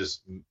 Right?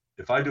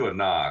 If I do a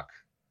knock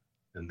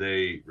and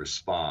they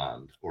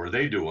respond, or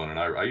they do one, and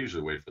I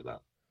usually wait for them.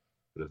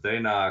 But if they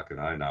knock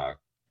and I knock,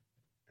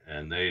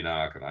 and they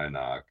knock and I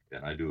knock,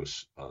 and they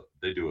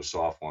do a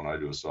soft one, I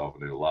do a soft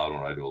one, they do a loud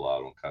one, I do a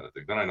loud one, kind of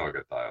thing. Then I know I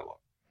got dialogue.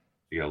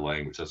 You got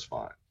language, that's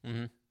fine.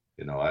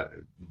 Mm-hmm.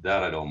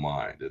 I don't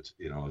mind. It's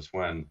it's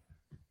when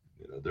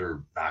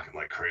they're knocking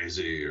like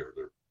crazy, or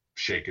they're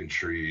shaking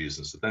trees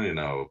and stuff. Then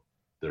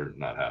they're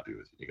not happy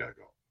with you. You got to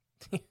go.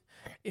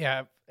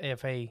 Yeah, I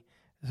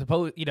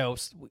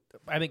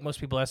think most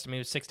people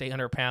estimate 600 to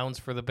 800 pounds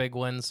for the big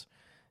ones,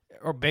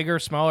 or bigger,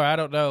 smaller. I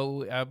don't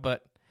know,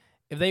 but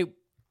if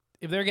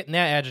they're getting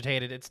that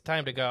agitated, it's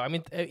time to go. I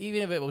mean,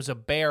 even if it was a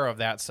bear of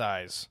that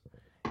size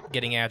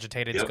getting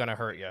agitated, It's going to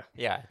hurt you.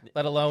 Yeah.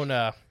 Let alone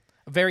a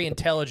very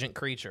intelligent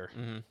creature.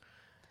 Mm-hmm.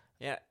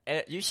 Yeah.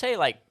 You say,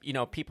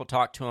 people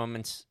talk to them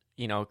and,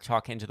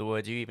 talk into the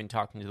woods. You even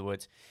talk into the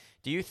woods.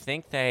 Do you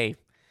think they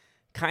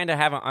kind of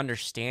have an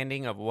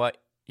understanding of what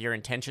your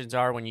intentions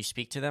are when you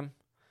speak to them?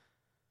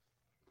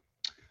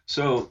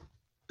 So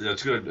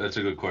that's good. That's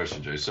a good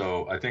question, Jay.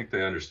 So I think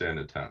they understand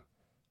intent.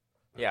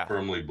 Yeah. I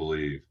firmly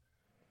believe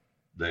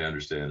they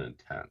understand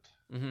intent.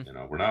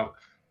 Mm-hmm.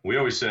 We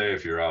always say,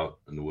 if you're out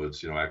in the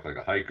woods, act like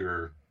a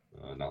hiker,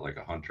 not like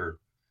a hunter.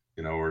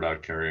 We're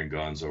not carrying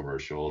guns over our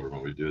shoulder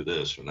when we do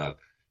this. We're not,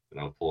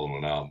 pulling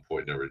one out and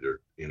pointing every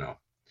dirt,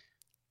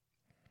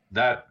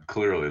 that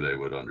clearly they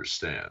would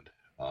understand.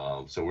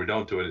 So we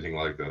don't do anything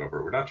like that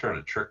over. We're not trying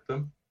to trick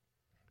them.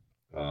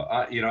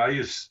 I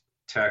use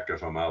tech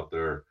if I'm out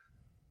there.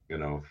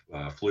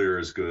 FLIR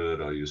is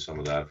good. I'll use some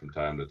of that from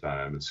time to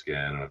time and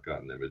scan, and I've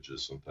gotten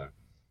images sometimes.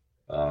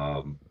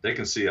 They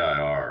can see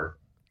IR,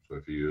 so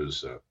if you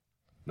use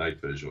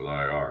night vision with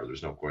IR,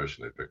 there's no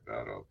question they pick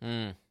that up.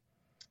 Mm.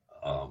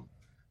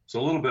 So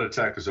a little bit of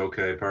tech is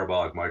okay.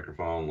 Parabolic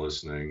microphone,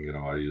 listening,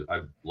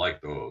 I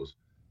like those,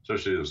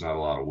 especially if there's not a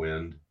lot of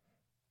wind.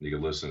 You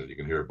can listen and you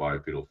can hear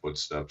bipedal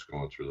footsteps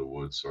going through the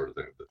woods, sort of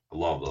thing. I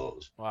love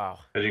those. Wow.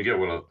 And you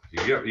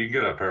can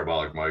get a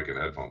parabolic mic and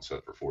headphone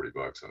set for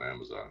 $40 on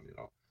Amazon,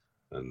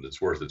 and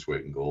it's worth its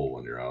weight in gold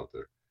when you're out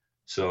there.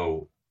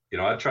 So,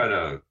 I try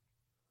to,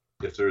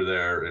 if they're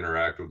there,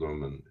 interact with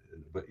them,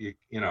 but you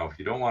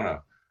don't want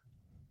to.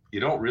 I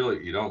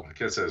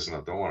can't say this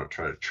enough. Don't want to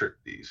try to trick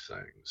these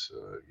things.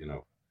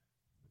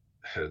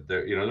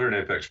 They're an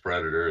apex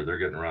predator. They're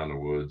getting around the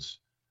woods,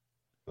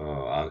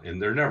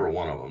 and they're never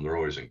one of them. They're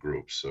always in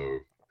groups. So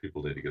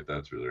people need to get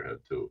that through their head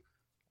too.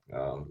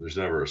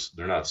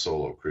 They're not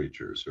solo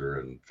creatures.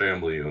 They're in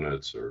family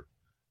units,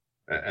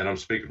 and I'm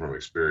speaking from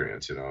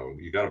experience.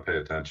 You got to pay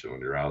attention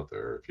when you're out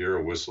there. If you hear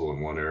a whistle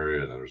in one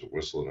area and then there's a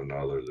whistle in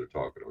another, they're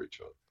talking to each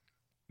other.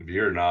 If you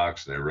hear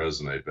knocks and they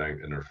resonate, bang,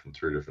 and they're from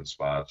 3 different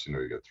spots, you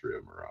got 3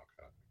 of them around.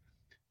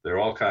 they're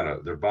all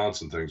they're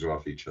bouncing things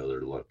off each other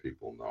to let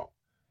people know,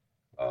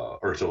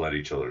 or to let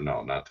each other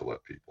know, not to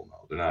let people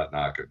know. They're not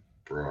knocking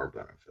for our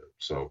benefit.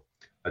 So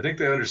I think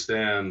they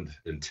understand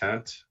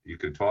intent. You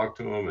can talk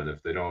to them, and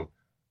if they don't,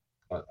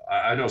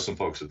 I know some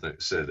folks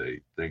that say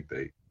they think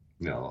they,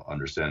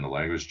 understand the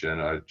language.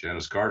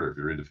 Janice Carter, if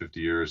you read the 50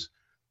 Years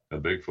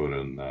of Bigfoot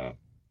in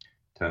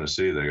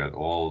Tennessee, they got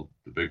all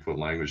the Bigfoot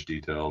language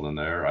detailed in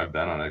there. I've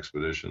been on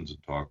expeditions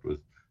and talked with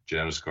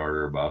Janice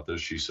Carter about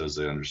this. She says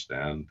they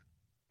understand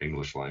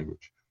English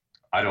language.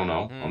 I don't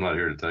know. I'm not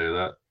here to tell you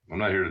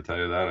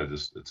that.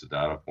 It's a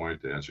data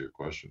point to answer your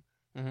question.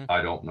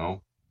 I don't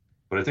know,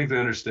 but I think they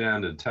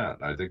understand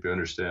intent. I think they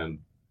understand,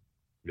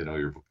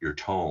 your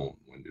tone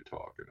when you're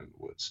talking in the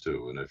woods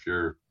too. And if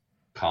you're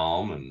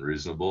calm and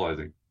reasonable, I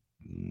think,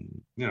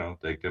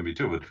 they can be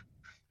too. But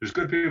there's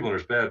good people and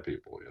there's bad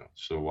people,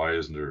 So why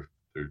isn't there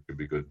could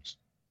be good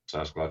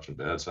Sasquatch and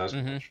bad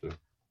Sasquatch too.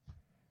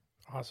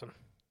 Awesome.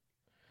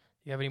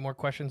 You have any more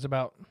questions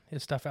about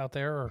his stuff out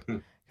there? Or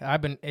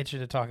I've been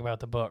itching to talk about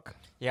the book.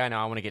 Yeah, I know.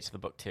 I want to get to the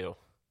book too.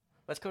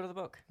 Let's go to the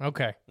book.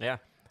 Okay. Yeah.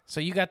 So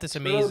you got this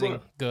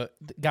amazing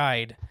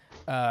guide.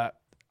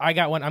 I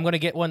got one. I'm going to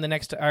get one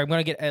I'm going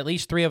to get at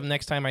least 3 of them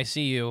next time I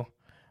see you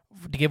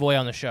to give away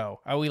on the show.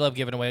 We love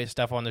giving away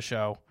stuff on the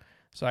show.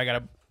 So I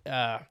got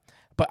to,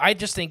 but I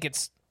just think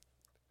it's,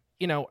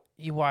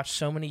 you watch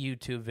so many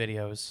YouTube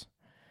videos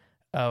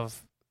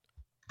of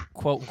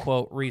quote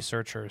unquote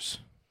researchers,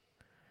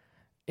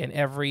 and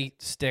every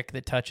stick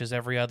that touches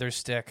every other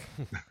stick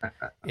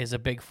is a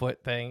Bigfoot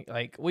thing.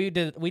 Like we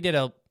did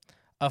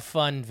a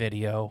fun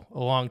video a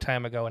long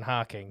time ago in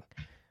Hocking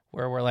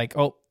where we're like,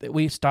 oh,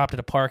 we stopped at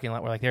a parking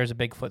lot. We're like, there's a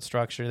Bigfoot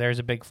structure. There's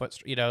a Bigfoot,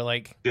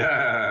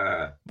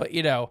 Yeah.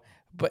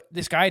 But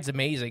this guide's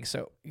amazing.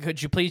 So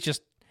could you please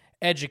just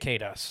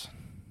educate us?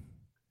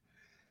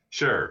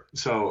 Sure.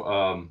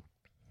 So,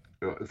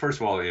 first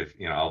of all, if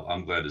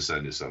I'm glad to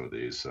send you some of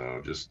these.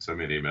 So just send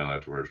me an email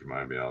afterwards.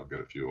 Remind me. I'll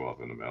get a few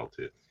off in the mail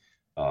to you.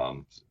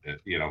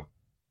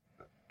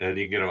 And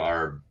you can get them.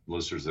 Our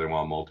listeners, they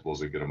want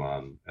multiples. They get them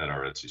on at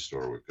our Etsy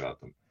store. We've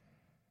got them.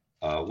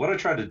 What I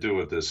tried to do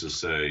with this is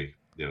say,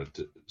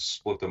 to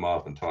split them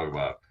up and talk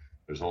about.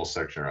 There's a whole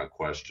section around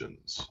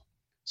questions.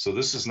 So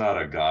this is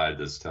not a guide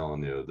that's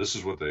telling you this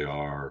is what they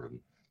are and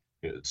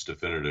it's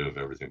definitive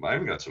everything. But I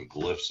even got some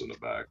glyphs in the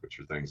back, which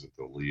are things that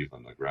they'll leave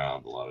on the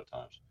ground a lot of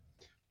times.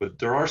 But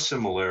there are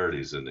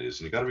similarities in these,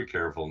 and you got to be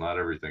careful. Not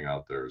everything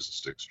out there is a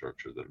stick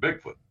structure that a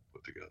Bigfoot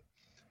put together.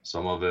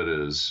 Some of it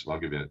is, I'll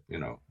give you,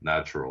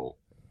 natural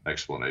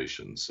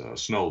explanations.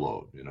 Snow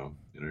load,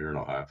 you're in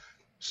Ohio.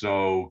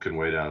 Snow can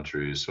weigh down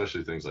trees,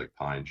 especially things like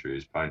pine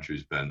trees. Pine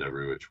trees bend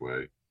every which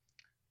way,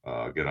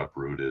 get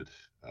uprooted.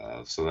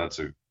 So that's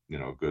a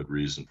good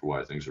reason for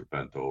why things are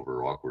bent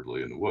over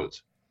awkwardly in the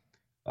woods.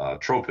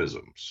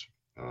 Tropisms.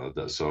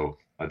 So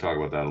I talk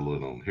about that a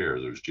little here.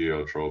 There's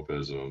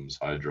geotropisms,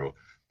 hydro.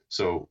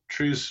 So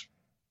trees,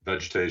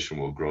 vegetation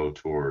will grow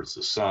towards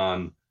the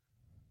sun.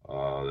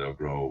 They'll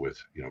grow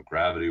with,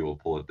 gravity will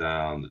pull it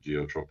down. The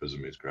geotropism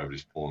means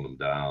gravity's pulling them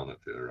down. If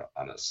they're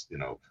on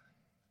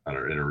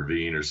in a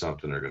ravine or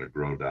something, they're going to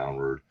grow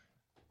downward.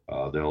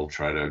 They'll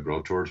try to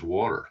grow towards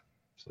water.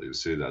 So you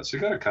see that. So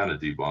you got to kind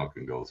of debunk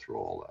and go through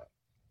all that.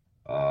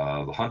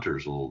 The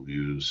hunters will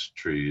use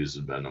trees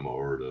and bend them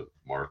over to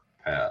mark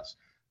paths.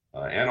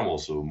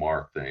 Animals will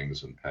mark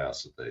things and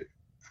paths that they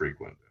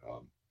frequent.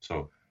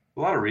 So a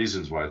lot of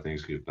reasons why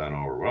things get bent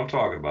over. What I'm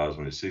talking about is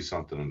when you see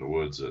something in the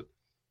woods that,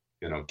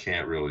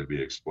 can't really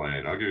be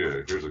explained. I'll give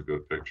you, here's a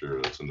good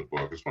picture that's in the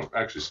book. It's one,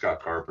 actually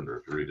Scott Carpenter,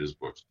 if you read his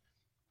books,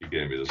 he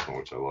gave me this one,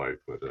 which I like,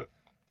 but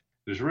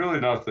there's really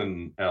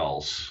nothing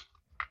else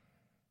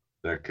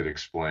that could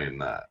explain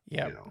that,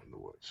 in the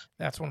woods.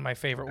 That's one of my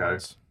favorite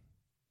ones.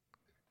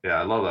 Yeah,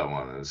 I love that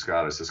one. And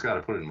Scott, I said, Scott,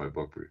 I put it in my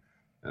book for you.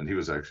 And he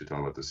was actually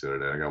talking about this the other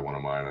day. I got one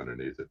of mine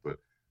underneath it,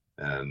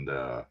 and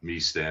me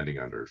standing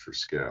under it for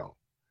scale.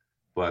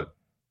 But,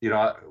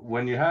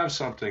 when you have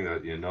something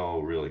that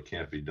really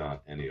can't be done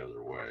any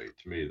other way,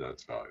 to me,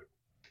 that's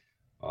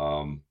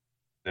valuable.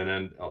 And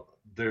then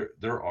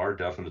there are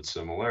definite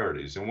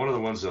similarities. And one of the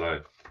ones that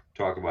I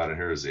talk about in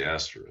here is the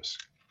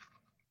asterisk.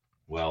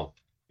 Well,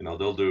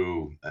 they'll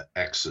do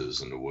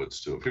X's in the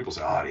woods too. People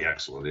say, the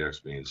X, well, the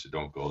X means you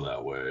don't go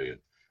that way. And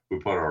we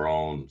put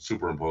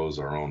superimpose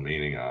our own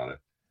meaning on it.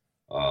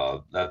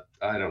 That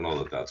I don't know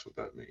that that's what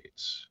that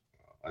means.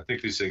 I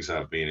think these things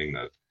have meaning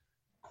that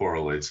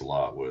correlates a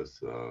lot with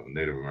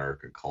Native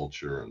American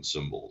culture and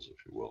symbols, if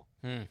you will.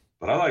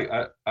 But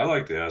I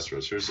like the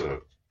asterisk. There's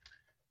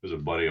a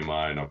buddy of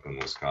mine up in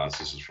Wisconsin.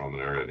 This is from an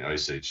area in the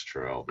Ice Age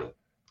Trail, but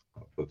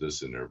I'll put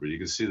this in there. But you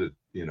can see that,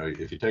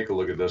 if you take a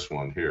look at this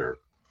one here,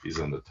 he's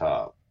on the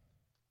top.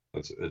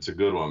 It's a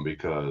good one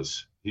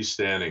because he's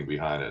standing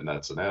behind it, and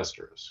that's an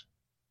asterisk.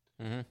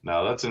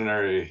 Now, that's an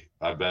area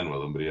I've been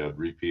with him, but he had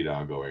repeat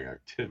ongoing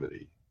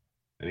activity.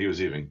 And he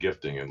was even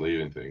gifting and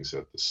leaving things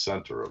at the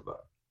center of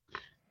that.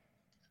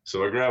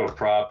 So I grab a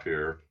prop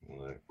here.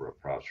 I brought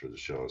props for the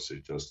show. See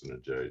Justin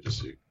and Jay,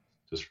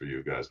 just for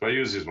you guys. But I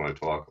use these when I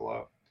talk a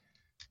lot.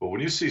 But when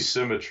you see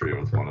symmetry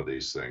with one of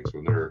these things,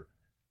 when they're,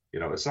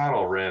 it's not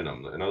all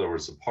random. In other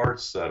words, the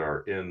parts that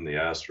are in the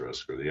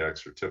asterisk or the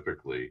X are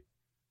typically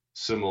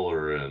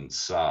similar in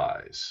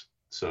size.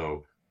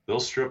 So they'll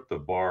strip the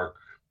bark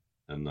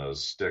and the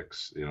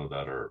sticks,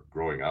 that are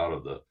growing out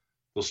of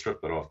they'll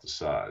strip that off the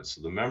sides.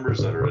 So the members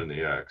that are in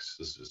the X,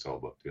 this is just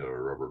held up together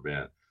a rubber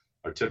band,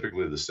 are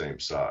typically the same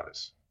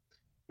size,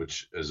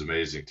 which is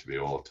amazing to me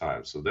all the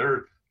time. So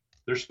they're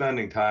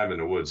spending time in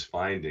the woods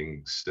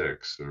finding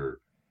sticks, and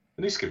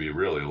these can be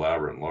really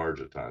elaborate and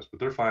large at times, but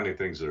they're finding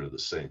things that are the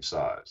same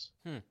size.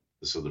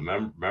 So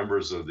the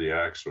members of the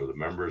X or the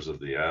members of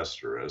the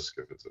asterisk,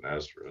 if it's an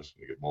asterisk,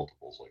 you get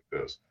multiples like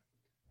this,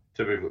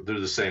 typically they're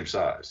the same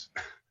size.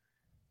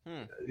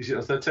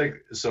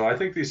 So I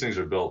think these things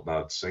are built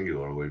not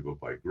singularly, but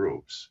by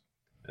groups,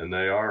 and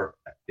they are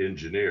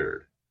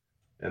engineered,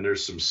 and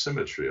there's some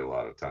symmetry a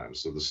lot of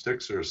times. So the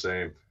sticks are the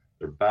same.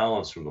 They're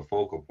balanced from the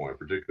focal point,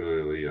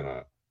 particularly in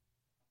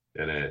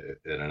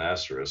an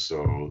asterisk.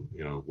 So,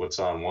 what's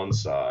on one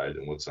side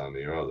and what's on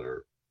the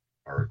other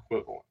are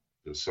equivalent.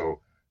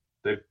 So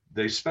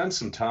they spend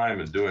some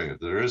time in doing it.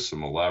 There is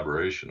some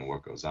elaboration in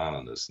what goes on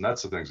in this, and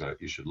that's the things that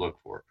you should look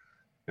for.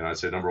 I'd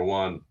say number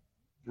one,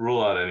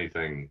 rule out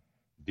anything,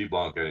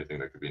 debunk anything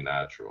that could be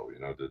natural.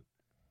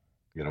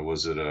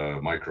 Was it a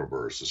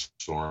microburst, a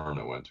storm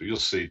that went through? You'll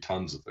see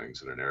tons of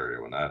things in an area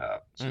when that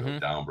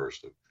happens.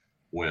 Downburst of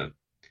wind.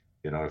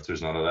 If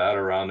there's none of that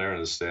around there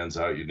and it stands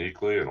out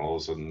uniquely, and all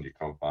of a sudden you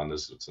come upon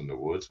this, it's in the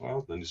woods.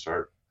 Well, then you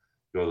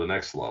go to the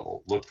next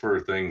level. Look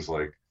for things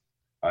like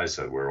I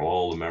said, where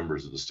all the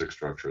members of the stick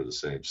structure are the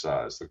same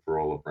size. Look for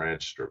all the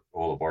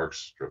bark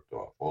stripped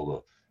off, all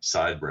the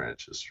side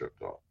branches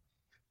stripped off.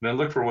 And then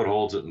look for what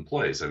holds it in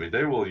place. I mean,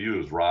 they will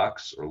use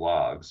rocks or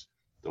logs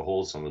to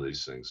hold some of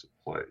these things in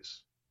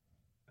place,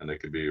 and they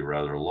could be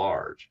rather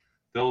large.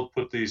 They'll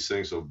put these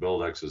things, they'll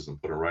build X's and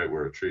put them right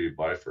where a tree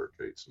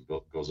bifurcates and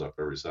goes up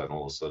every side. And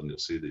all of a sudden, you'll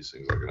see these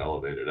things like an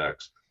elevated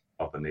X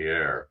up in the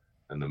air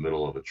in the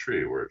middle of a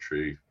tree where a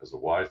tree has a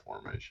Y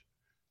formation.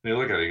 And you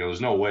look at it, you go,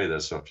 there's no way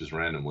that stuff just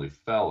randomly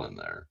fell in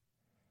there.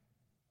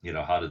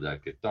 How did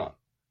that get done?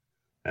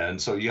 And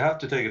so you have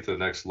to take it to the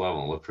next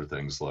level and look for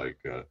things like,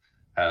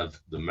 have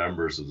the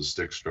members of the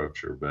stick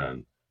structure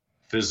been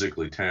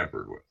physically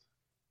tampered with,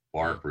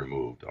 bark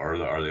removed? Are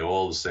they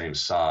all the same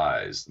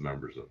size, the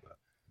members of that?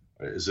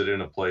 Is it in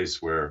a place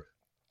where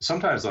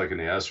sometimes, like in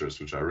the asterisk,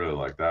 which I really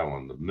like that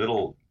one, the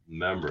middle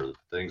member, the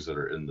things that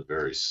are in the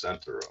very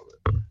center of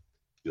it,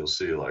 you'll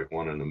see like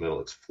one in the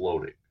middle, it's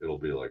floating. It'll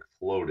be like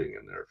floating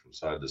in there from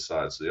side to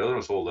side. So the other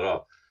ones hold it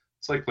up.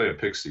 It's like playing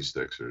pixie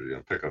sticks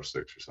or pickup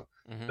sticks or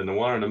something. And the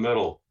one in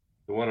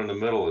the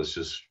middle is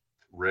just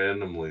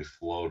randomly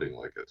floating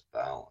like it's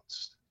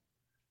balanced.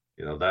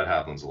 That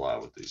happens a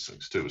lot with these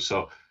things too.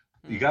 So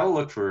you got to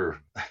look for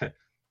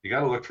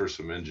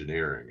some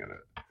engineering in it.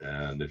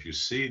 And if you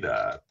see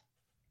that,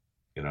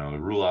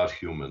 rule out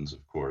humans,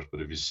 of course, but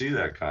if you see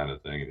that kind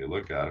of thing and you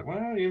look at it,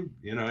 well, you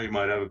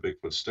might have a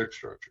Bigfoot stick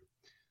structure.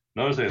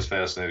 Another thing that's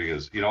fascinating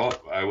is,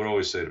 I would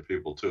always say to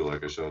people too,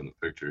 like I showed in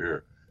the picture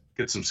here,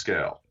 get some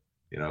scale.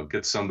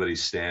 Get somebody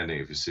standing,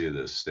 if you see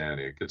this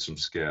standing, get some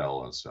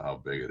scale as to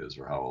how big it is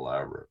or how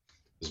elaborate,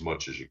 as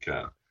much as you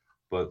can.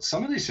 But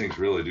some of these things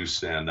really do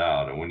stand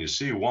out. And when you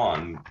see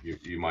one,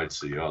 you might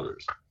see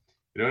others.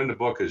 In the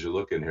book, as you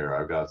look in here,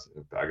 I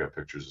got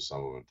pictures of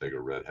some of them taking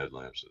red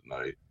headlamps at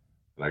night.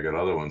 And I got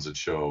other ones that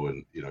show,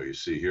 and, you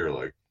see here,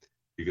 like,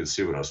 you can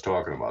see what I was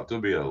talking about.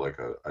 There'll be like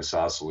a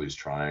isosceles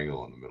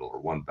triangle in the middle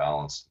or one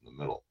balanced in the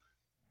middle.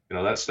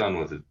 That's done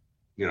with a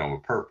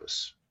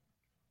purpose.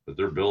 But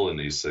they're building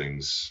these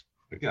things.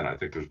 Again, I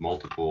think there's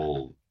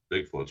multiple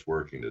Bigfoots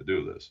working to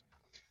do this.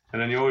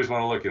 And then you always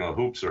want to look,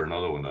 hoops are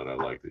another one that I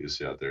like that you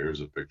see out there.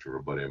 Here's a picture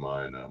of a buddy of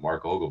mine,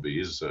 Mark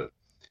Ogilvie.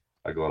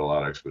 I go on a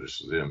lot of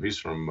expeditions with him. He's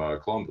from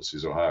Columbus.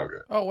 He's Ohio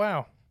guy. Oh,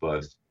 wow.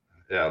 But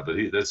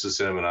that's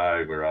just him and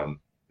I. We're on,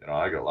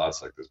 I got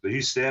lots like this. But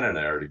he's standing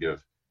there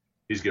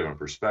he's giving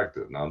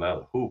perspective. Now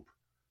that hoop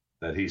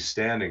that he's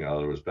standing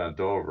on was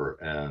bent over,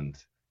 and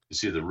you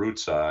see the root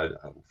side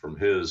from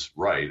his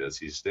right as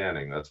he's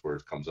standing. That's where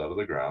it comes out of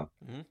the ground.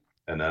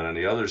 And then on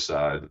the other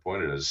side, the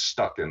pointed is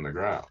stuck in the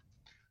ground.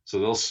 So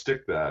they'll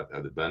stick that,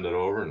 they bend it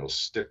over, and they'll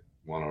stick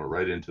one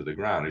right into the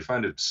ground. You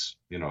find it's,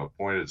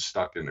 pointed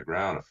stuck in the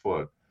ground a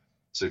foot,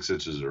 6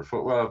 inches or a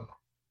foot. Well,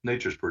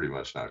 nature's pretty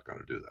much not going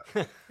to do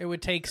that. It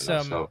would take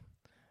some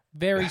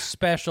very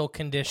special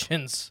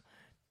conditions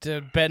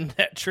to bend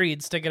that tree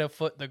and stick it a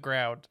foot in the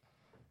ground.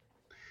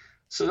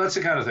 So that's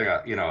the kind of thing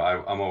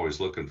I'm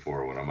always looking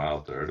for when I'm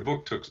out there. The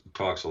book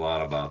talks a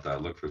lot about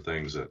that. Look for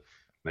things that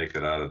make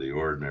it out of the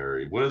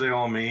ordinary. What do they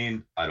all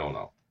mean? I don't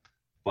know.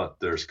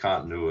 But there's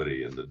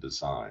continuity in the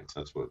designs.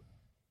 That's what,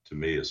 to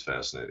me, is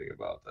fascinating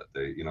about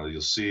that. You'll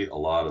see a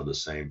lot of the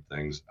same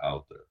things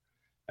out there.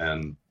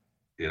 And,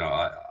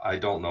 I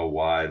don't know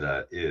why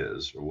that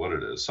is or what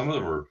it is. Some of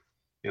them are,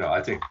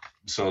 I think,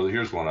 so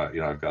here's one,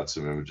 I've got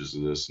some images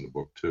of this in the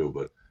book too,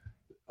 but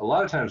a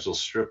lot of times they'll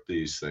strip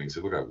these things.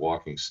 They look like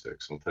walking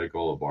sticks. They'll take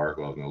all the bark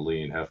off and they'll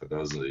lean half a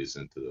dozen of these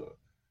into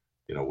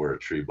where a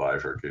tree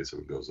bifurcates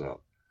and goes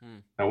up.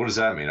 Now, what does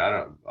that mean?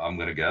 I'm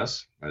going to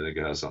guess. I think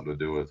it has something to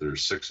do with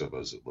there's 6 of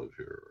us that live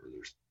here, or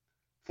there's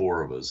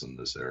 4 of us in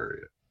this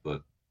area.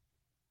 But,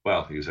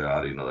 well, you say,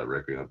 how do you know that,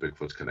 Rick?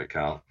 Bigfoots, can they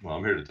count? Well,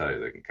 I'm here to tell you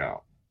they can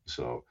count.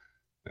 So,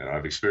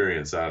 I've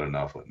experienced that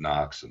enough with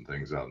knocks and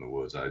things out in the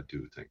woods. I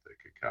do think they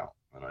can count.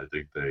 And I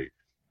think they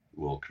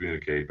will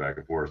communicate back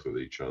and forth with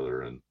each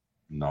other in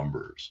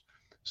numbers.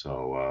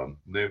 So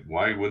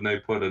why wouldn't they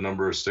put a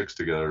number of sticks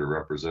together to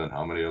represent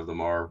how many of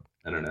them are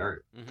in an area?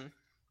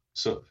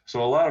 So a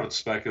lot of it's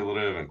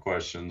speculative and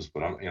questions,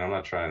 but I'm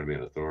not trying to be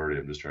an authority.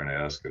 I'm just trying to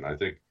ask. And I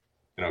think,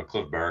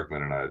 Cliff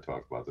Barrickman and I had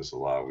talked about this a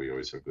lot. We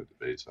always have good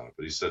debates on it.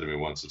 But he said to me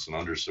once, it's an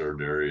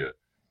underserved area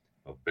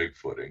of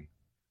Bigfooting.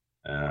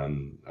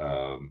 And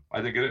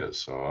I think it is.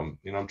 So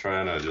I'm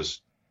trying to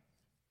just,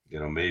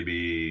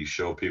 maybe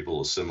show people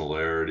the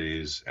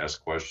similarities,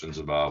 ask questions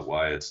about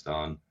why it's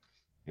done,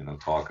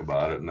 talk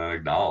about it, and then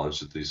acknowledge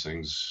that these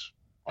things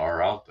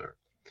are out there.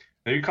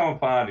 Now you come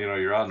upon,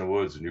 you're out in the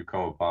woods and you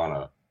come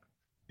upon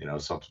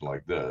something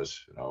like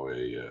this, or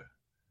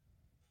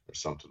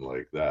something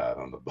like that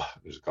on the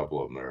bottom. There's a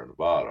couple of them there on the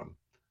bottom.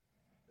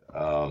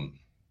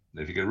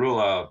 If you can rule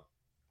out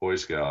Boy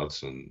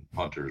Scouts and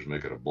hunters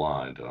making a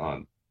blind to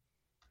hunt,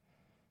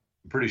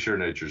 I'm pretty sure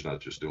nature's not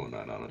just doing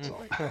that on its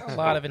own. A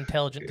lot of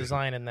intelligent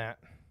design in that.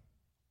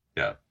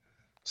 Yeah.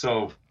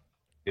 So,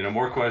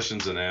 more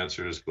questions than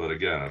answers, but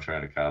again, I'm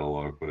trying to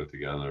catalog, put it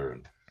together,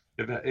 and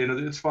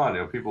it's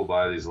fun. People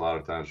buy these a lot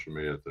of times from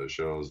me at the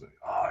shows. And,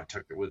 I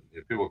took it with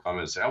me. People come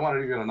in and say, I wanted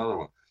to get another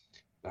one.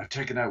 I've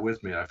taken that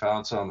with me. I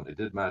found some, and it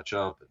did match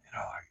up.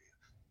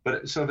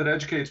 And, so if it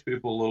educates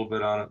people a little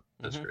bit on it,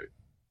 that's great.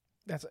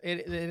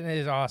 It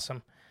is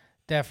awesome.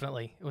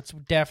 Definitely. It's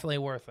definitely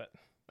worth it.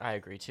 I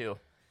agree too.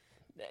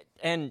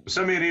 And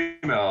send me an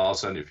email. I'll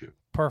send you a few.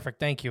 Perfect.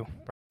 Thank you.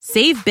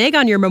 Save big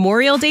on your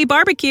Memorial Day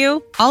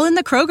barbecue, all in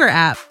the Kroger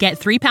app. Get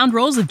 3-pound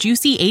rolls of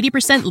juicy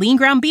 80% lean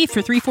ground beef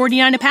for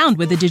 $3.49 a pound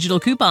with a digital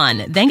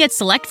coupon. Then get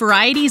select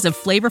varieties of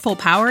flavorful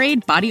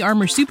Powerade, Body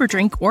Armor Super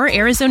Drink, or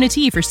Arizona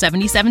tea for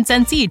 77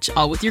 cents each,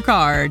 all with your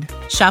card.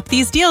 Shop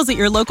these deals at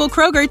your local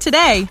Kroger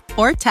today,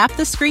 or tap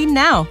the screen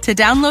now to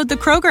download the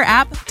Kroger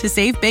app to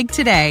save big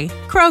today.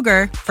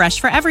 Kroger,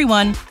 fresh for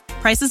everyone.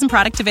 Prices and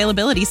product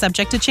availability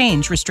subject to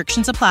change.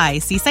 Restrictions apply.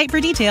 See site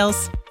for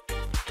details.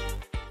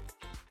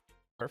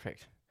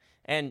 Perfect.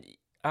 And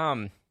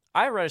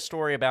I read a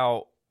story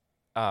about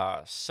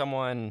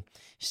someone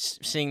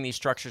seeing these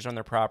structures on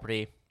their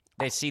property.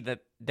 They see that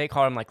they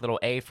call them like little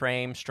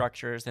A-frame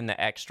structures, then the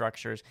X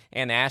structures,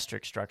 and the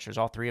asterisk structures.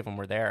 All 3 of them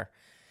were there.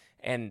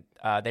 And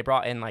they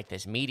brought in like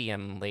this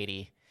medium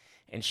lady,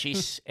 and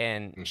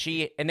and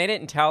they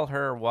didn't tell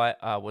her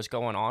what was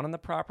going on the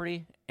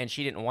property, and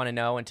she didn't want to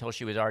know until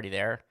she was already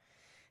there.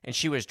 And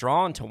she was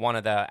drawn to one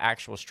of the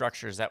actual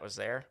structures that was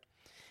there.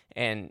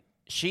 And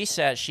she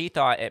said she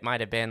thought it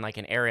might have been like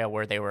an area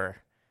where they were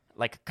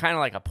like kind of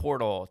like a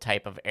portal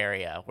type of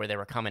area where they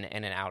were coming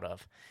in and out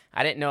of.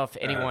 I didn't know if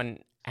anyone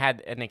had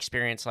an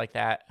experience like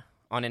that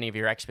on any of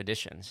your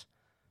expeditions.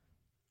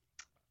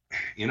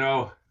 Who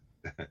knows?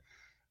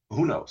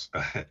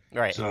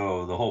 Right.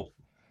 So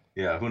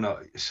who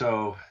knows?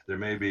 So there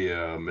may be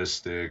a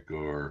mystic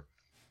or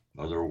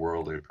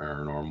otherworldly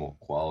paranormal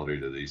quality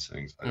to these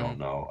things. I don't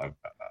know.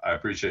 I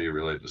appreciate you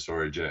relating the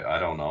story, Jay. I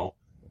don't know.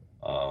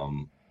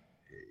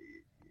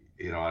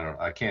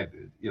 I can't,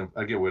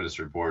 I get witness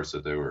reports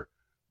that I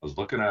was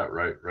looking at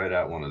right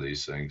at one of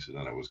these things, and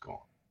then it was gone.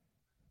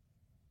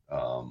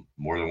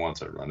 More than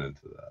once I run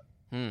into that.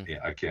 Yeah,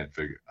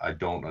 I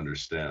don't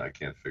understand. I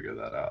can't figure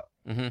that out.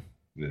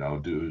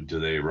 Do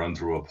they run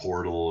through a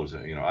portal?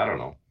 I don't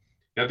know.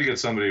 You have to get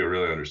somebody who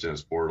really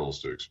understands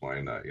portals to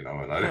explain that, and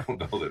I don't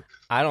know that.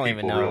 I don't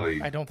even know.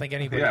 I don't think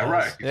anybody does. does.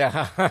 Right.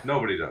 Yeah.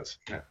 Nobody does.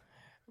 Yeah.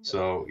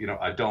 So,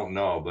 I don't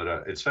know, but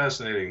it's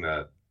fascinating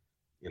that,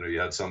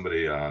 you had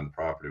somebody on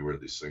property where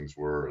these things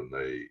were, and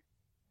they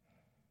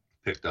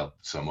picked up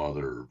some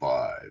other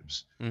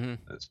vibes.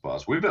 That's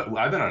possible.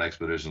 I've been on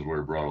expeditions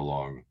where we brought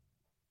along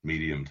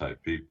medium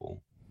type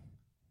people,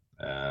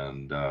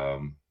 and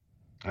I'll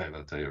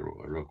tell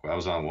you real quick. I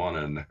was on one,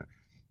 and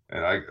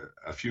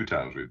a few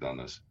times we've done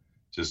this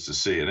just to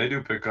see, and they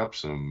do pick up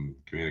some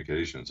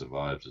communications and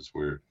vibes. It's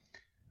weird. I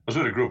was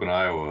with a group in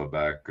Iowa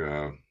back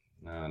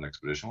an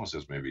expedition. I want to say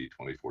it was maybe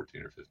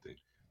 2014 or 15.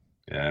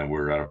 And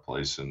we're at a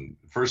place, and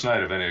first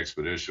night of any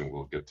expedition,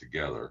 we'll get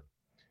together,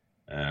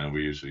 and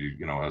we usually,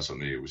 have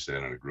something we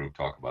stand in a group,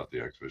 talk about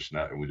the expedition,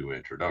 and we do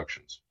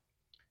introductions.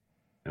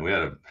 And we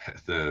had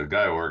the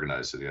guy who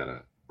organized it, he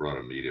brought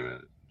a medium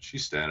in.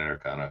 She's standing there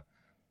kind of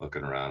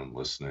looking around and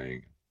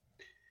listening.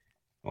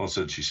 All of a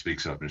sudden she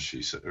speaks up, and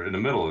she said, in the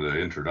middle of the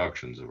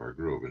introductions of our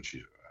group, and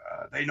she,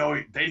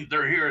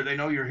 they're here. They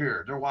know you're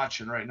here. They're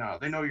watching right now.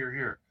 They know you're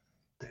here.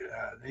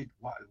 They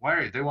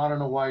want to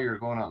know why you're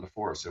going out in the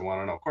forest. They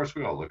want to know. Of course,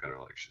 we all look at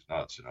her like she's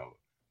nuts,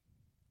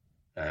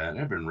 And it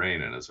had been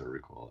raining, as I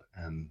recall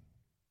it. And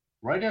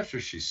right after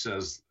she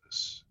says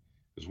this,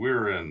 because we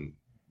were in,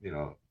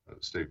 a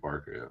state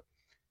park area,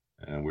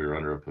 and we were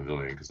under a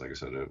pavilion because, like I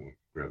said,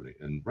 gravity.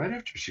 And right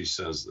after she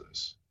says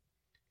this,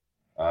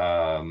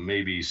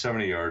 maybe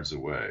 70 yards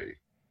away,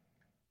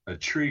 a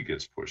tree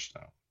gets pushed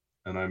down,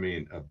 and I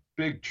mean a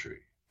big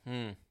tree,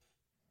 and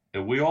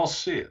we all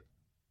see it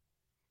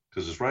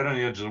because it's right on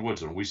the edge of the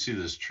woods, and we see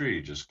this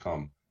tree just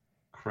come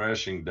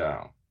crashing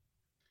down.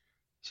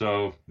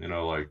 So,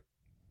 like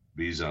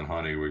bees on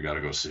honey, we got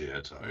to go see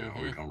it. So,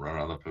 we come run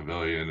out of the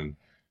pavilion and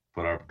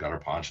got our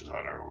ponchos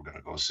on there. We're going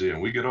to go see it.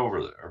 And we get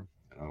over there.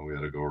 We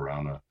had to go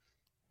around a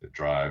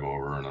drive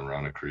over and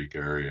around a creek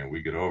area. And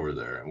we get over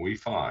there and we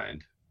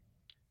find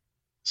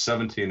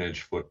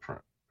 17-inch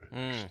footprint.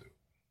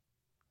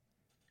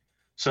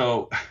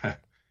 So,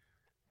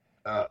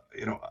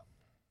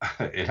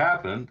 it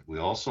happened. We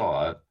all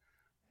saw it.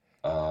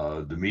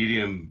 The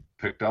medium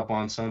picked up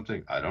on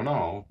something. I don't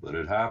know, but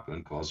it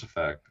happened, cause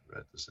effect.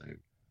 At the same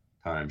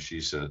time, she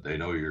said, they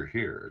know you're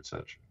here,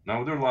 etc.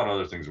 Now, there are a lot of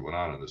other things that went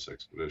on in this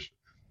expedition.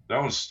 That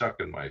one stuck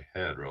in my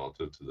head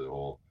relative to the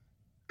whole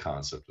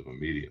concept of a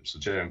medium. So,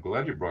 Jay, I'm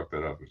glad you brought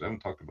that up because I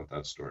haven't talked about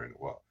that story in a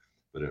while.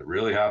 But it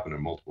really happened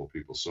and multiple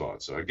people saw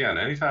it. So, again,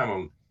 anytime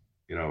I'm,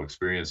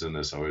 experiencing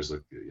this, I always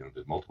look,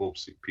 did multiple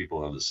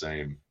people have the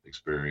same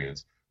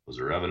experience? Was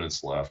there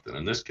evidence left? And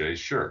in this case,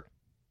 sure.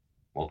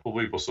 Multiple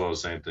people saw the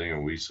same thing,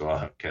 and we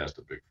saw it cast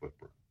a big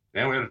footprint.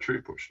 And we had a tree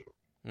pushed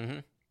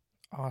over.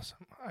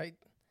 Awesome.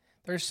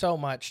 There's so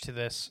much to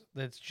this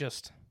that's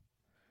just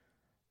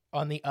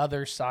on the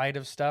other side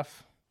of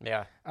stuff.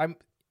 Yeah.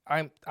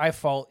 I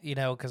fault,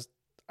 because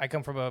I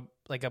come from a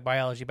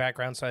biology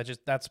background, so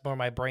that's where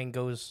my brain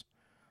goes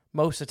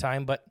most of the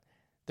time. But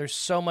there's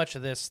so much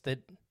of this that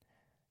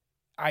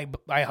I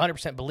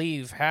 100%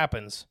 believe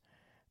happens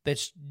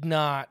that's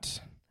not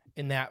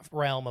in that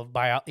realm of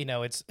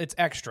it's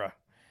extra.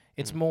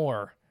 It's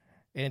more.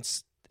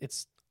 It's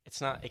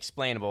not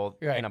explainable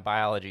right. in a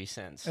biology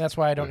sense. And that's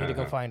why I don't need to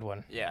go find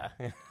one. Yeah.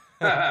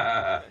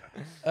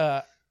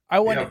 I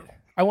wanted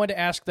to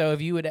ask though,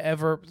 if you would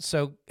ever,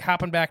 so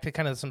hopping back to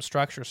kind of some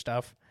structure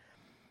stuff,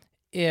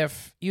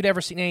 if you'd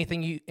ever seen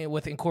anything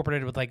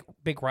incorporated with like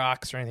big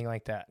rocks or anything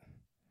like that.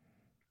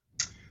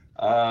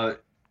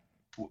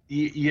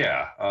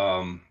 Yeah.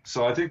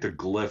 So I think the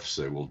glyphs,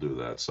 they will do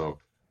that. So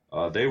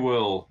they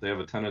have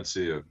a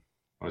tendency of,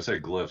 when I say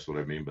glyphs, what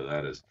I mean by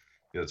that is,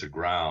 it's a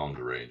ground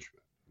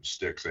arrangement,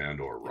 sticks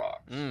and or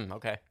rocks.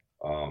 Okay.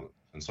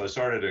 And so I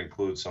started to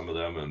include some of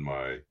them in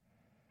my,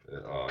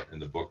 in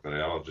the book that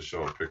I'll just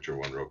show a picture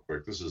one real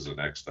quick. This is an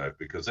X type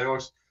because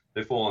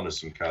they fall into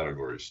some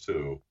categories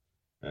too.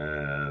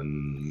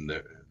 And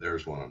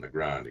there's one on the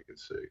ground you can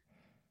see,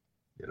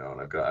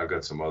 and I've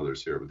got some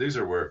others here, but these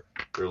are where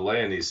they're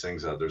laying these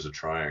things out. There's a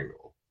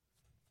triangle.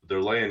 They're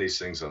laying these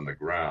things on the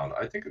ground.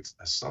 I think it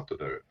has something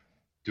to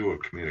do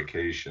with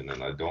communication,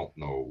 and I don't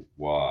know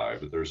why,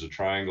 but there's a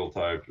triangle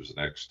type, there's an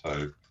X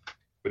type.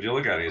 But you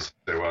look at it and you say,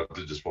 well, it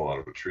did just fall out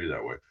of a tree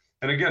that way.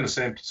 And again, the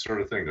same sort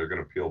of thing. They're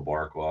going to peel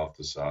bark off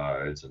the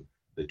sides, and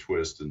they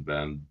twist and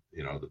bend,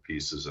 the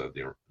pieces that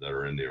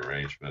are in the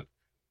arrangement.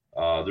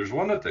 There's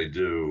one that they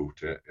do,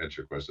 to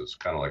answer your question, it's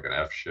kind of like an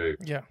F shape.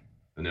 Yeah.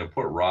 And they'll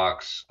put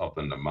rocks up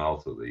in the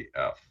mouth of the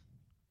F.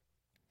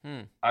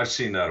 I've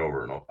seen that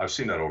over and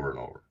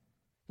over.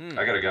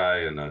 I got a guy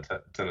in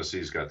Tennessee,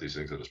 he's got these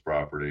things at his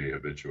property,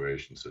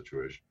 habituation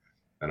situation,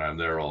 and I'm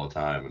there all the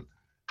time.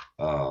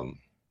 And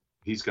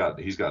he's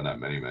gotten that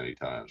many, many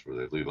times where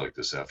they leave like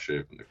this F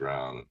shape in the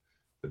ground, and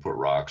they put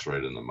rocks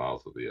right in the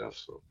mouth of the F.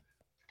 So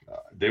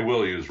they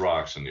will use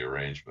rocks in the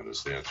arrangement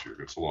as the answer.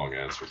 It's a long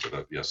answer,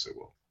 but yes, they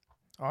will.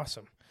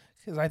 Awesome.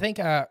 Because I think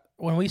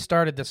when we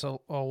started this a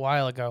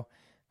while ago,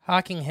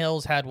 Hocking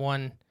Hills had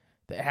one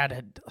that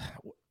had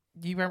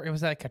do you remember? It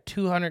was like a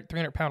 200,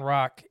 300-pound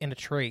rock in a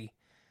tree,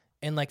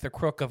 in like the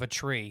crook of a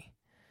tree.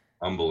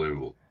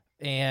 Unbelievable.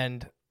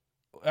 And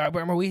I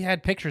remember we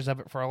had pictures of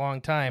it for a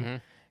long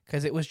time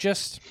because it was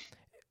just.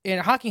 And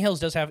Hocking Hills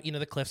does have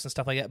the cliffs and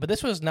stuff like that, but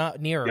this was not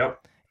near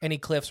any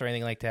cliffs or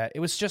anything like that. It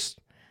was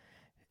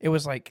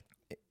like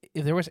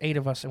if there was 8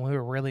 of us and we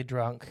were really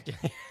drunk,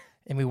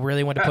 and we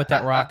really wanted to put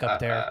that rock up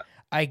there.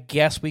 I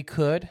guess we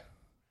could,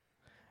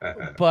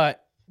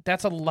 but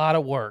that's a lot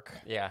of work.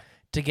 Yeah.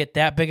 To get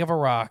that big of a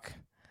rock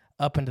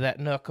up into that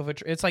nook of a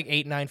tree. It's like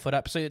 8-9 foot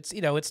up. So it's,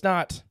 it's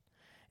not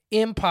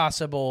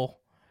impossible.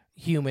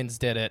 Humans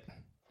did it.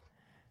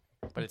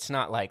 But it's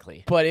not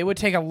likely. But it would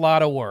take a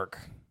lot of work.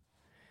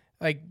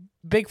 Like,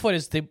 Bigfoot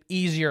is the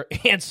easier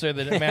answer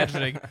than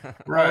imagining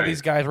all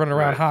these guys running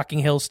around Hocking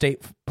Hills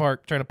State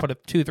Park trying to put a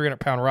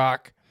 200-300-pound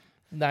rock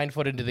 9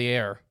 foot into the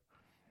air.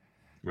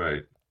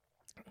 Right.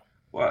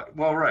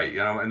 Well, right.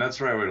 And that's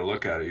the right way to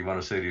look at it. You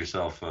want to say to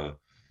yourself,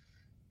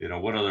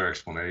 what other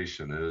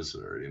explanation is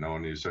there?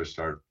 When you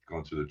start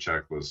going through the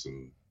checklist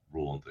and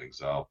ruling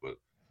things out, but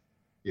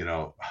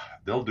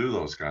they'll do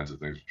those kinds of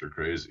things which are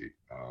crazy,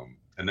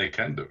 and they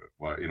can do it.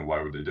 Why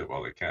would they do it?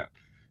 Well, they can.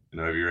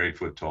 If you're 8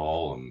 foot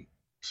tall and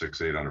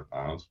 600-800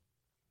 pounds,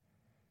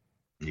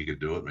 you could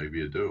do it. Maybe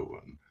you do.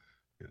 And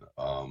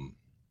one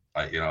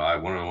of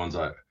the ones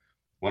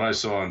when I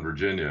saw in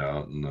Virginia,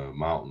 out in the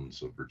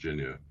mountains of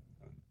Virginia,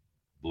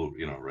 blew,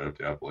 right up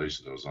the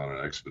Appalachians. I was on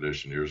an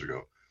expedition years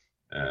ago,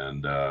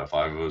 and 5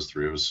 of us,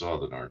 3 of us saw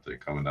the darn thing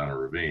coming down a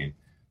ravine.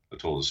 I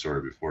told the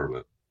story before,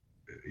 but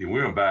we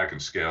went back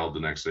and scaled the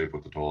next day,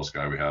 put the tallest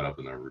guy we had up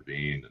in that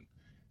ravine, and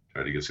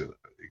tried to get to.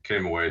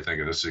 Came away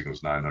thinking this thing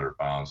was 900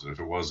 pounds, and if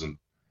it wasn't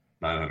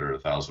 900,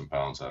 1,000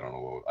 pounds, I don't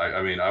know what.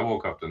 I mean, I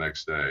woke up the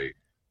next day,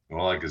 and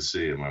all I could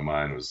see in my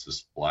mind was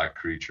this black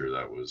creature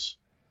that was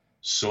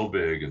so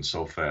big and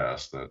so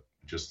fast that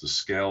just the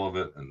scale of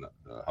it and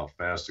how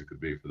fast it could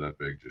be for that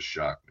big just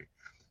shocked me.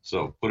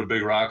 So put a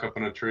big rock up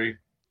in a tree,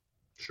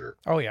 sure.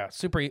 Oh yeah,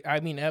 super. I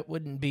mean, that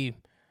wouldn't be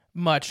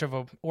much of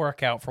a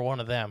workout for one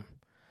of them.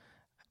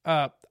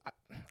 I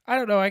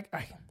don't know. I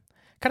kind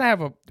of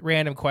have a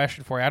random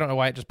question for you. I don't know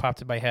why it just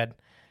popped in my head.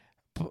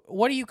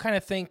 What do you kind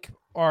of think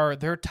are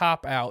their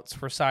top outs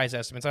for size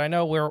estimates? And I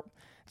know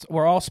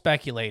we're all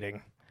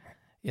speculating.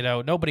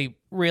 Nobody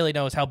really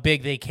knows how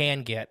big they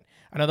can get.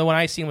 I know the one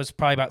I seen was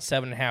probably about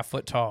 7.5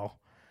 foot tall,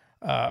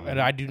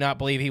 and I do not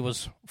believe he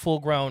was full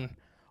grown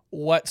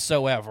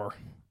whatsoever.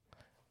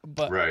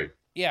 But right,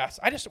 yes,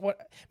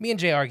 me and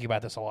Jay argue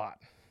about this a lot.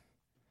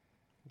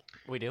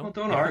 We do. Well,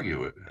 don't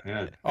argue it.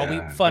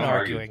 Yeah, fun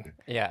arguing.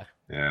 Yeah.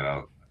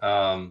 Yeah.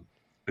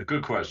 A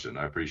good question.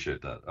 I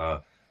appreciate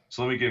that.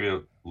 So let me give you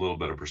a little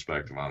bit of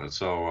perspective on it.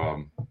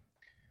 So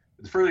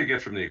the further you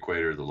get from the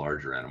equator, the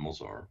larger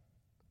animals are.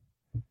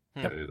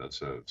 Okay,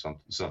 that's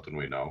something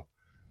we know.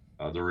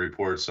 The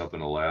reports up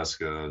in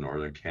Alaska,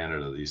 northern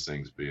Canada, these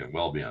things being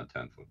well beyond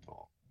 10 foot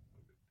tall.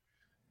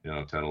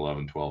 10,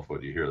 11, 12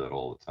 foot. You hear that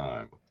all the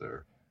time up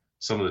there.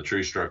 Some of the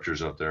tree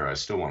structures up there, I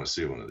still want to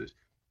see one of these,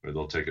 where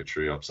they'll take a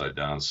tree upside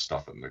down,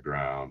 stuff it in the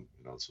ground,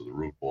 so the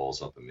root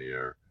ball's up in the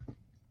air.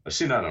 I've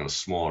seen that on a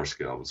smaller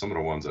scale, but some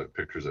of the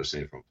pictures I've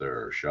seen from up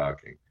there are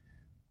shocking.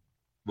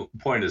 The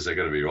point is, they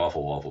got to be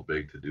awful, awful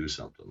big to do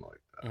something like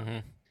that. Mm-hmm.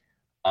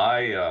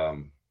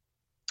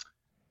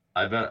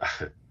 I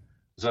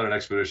was on an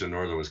expedition in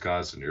northern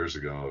Wisconsin years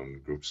ago, and the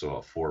group saw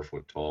a 4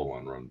 foot tall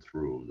one run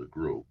through the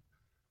group.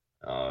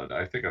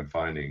 I think I'm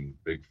finding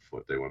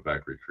Bigfoot. They went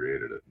back,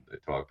 recreated it, and they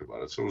talked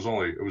about it. So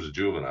it was a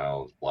juvenile.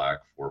 It was black,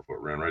 4 foot,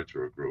 ran right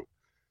through a group.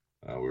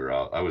 We were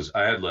out.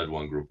 I had led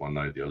one group one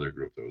night. The other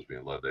group that was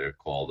being led, they had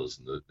called us,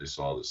 and they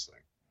saw this thing.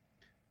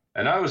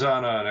 And I was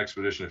on an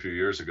expedition a few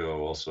years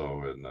ago,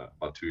 also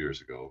about 2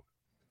 years ago,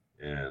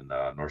 in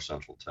north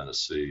central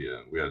Tennessee,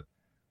 and we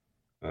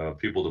had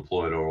people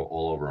deployed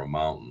all over a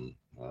mountain,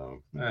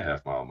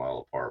 half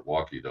mile apart.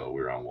 Walkie though, we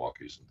were on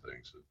walkies and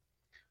things.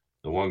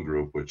 The one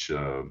group, which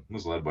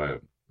was led by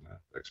an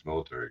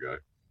ex-military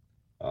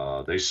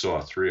guy, they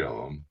saw 3 of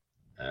them,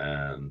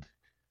 and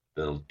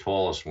the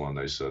tallest one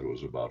they said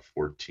was about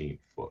 14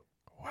 foot.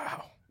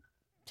 Wow.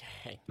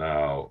 Dang.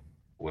 Now,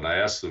 when I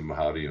asked them,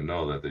 how do you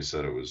know that, they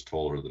said it was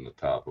taller than the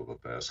top of a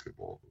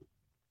basketball hoop.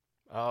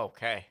 Oh,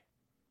 okay.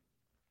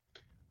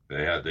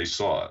 They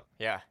saw it.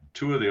 Yeah.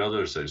 2 of the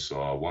others they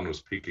saw, one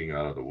was peeking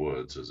out of the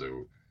woods as they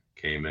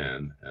came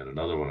in, and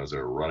another one as they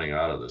were running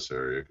out of this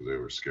area because they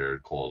were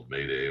scared, called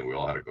Mayday, and we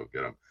all had to go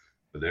get them.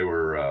 But they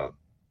were,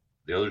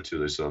 the other 2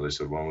 they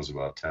said one was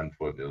about 10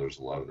 foot and the other was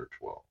 11 or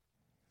 12.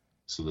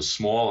 So the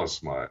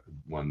smallest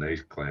one they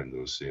claimed to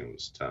have seen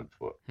was 10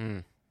 foot.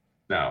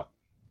 Now,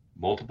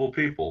 multiple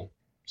people,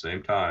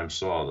 same time,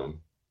 saw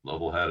them,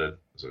 level-headed.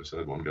 As I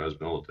said, one guy's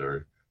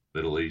military,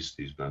 Middle East,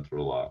 he's been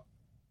through a lot.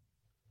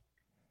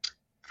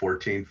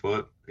 14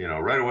 foot,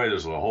 right away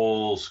there's a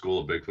whole school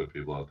of Bigfoot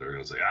people out there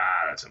going to say,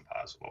 that's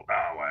impossible,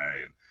 no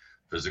way, and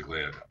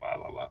physically, blah,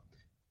 blah, blah.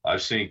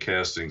 I've seen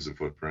castings of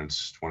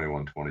footprints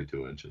 21,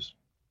 22 inches.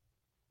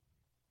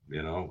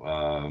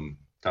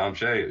 Tom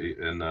Shea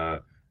in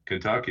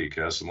Kentucky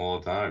casts them all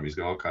the time. He's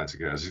got all kinds of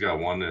casts. He's got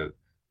one that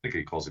I think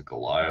he calls it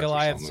Goliath.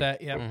 Goliath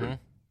set, yeah. Mm-hmm.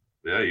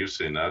 Yeah, you've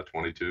seen that,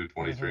 22,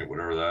 23,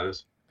 whatever that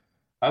is.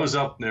 I was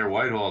up near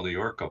Whitehall, New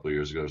York, a couple of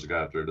years ago. There's a guy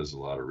up there who does a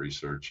lot of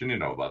research, and you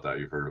know about that.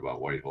 You've heard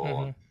about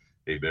Whitehall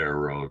and Bear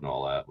Road and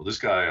all that. Well, this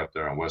guy up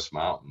there on West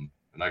Mountain,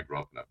 and I grew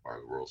up in that part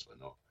of the world, so I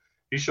know.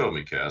 He showed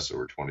me casts that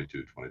were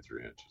 22,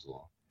 23 inches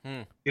long.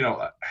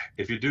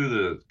 If you do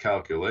the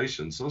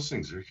calculations, those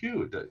things are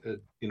huge.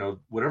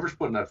 Whatever's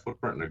putting that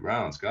footprint in the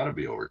ground, it's got to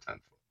be over 10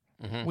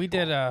 foot. Mm-hmm.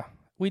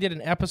 We did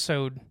an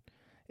episode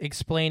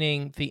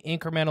explaining the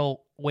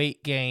incremental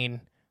weight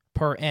gain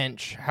per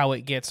inch, how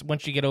it gets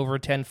once you get over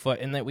 10 foot,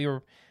 and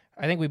that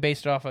I think we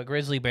based it off of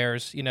grizzly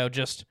bears,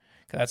 just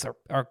because that's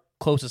our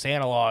closest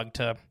analog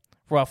to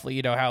roughly,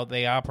 how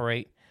they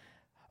operate.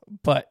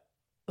 But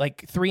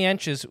like 3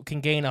 inches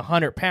can gain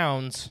 100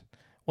 pounds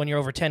when you're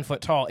over 10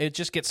 foot tall. It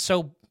just gets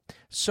so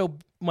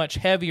much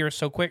heavier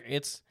so quick.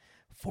 It's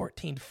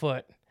 14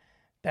 foot.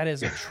 That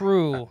is a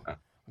true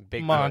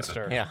big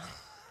monster. Yeah.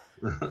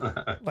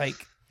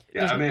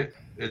 I mean,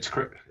 it's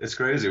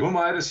crazy. Who am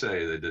I to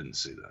say they didn't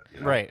see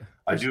that? Right.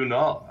 I do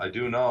know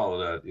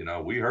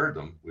that, we heard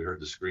them. We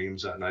heard the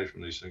screams that night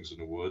from these things in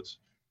the woods.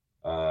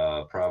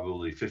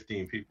 Probably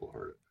 15 people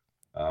heard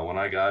it. When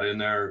I got in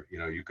there,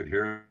 you could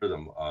hear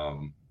them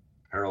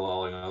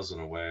paralleling us on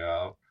the way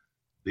out.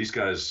 these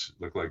guys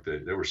looked like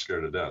they were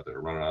scared to death. They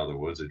were running out of the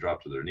woods. They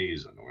dropped to their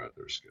knees and they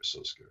were scared,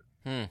 so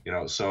scared. You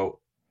know, so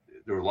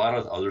there were a lot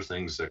of other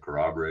things that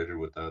corroborated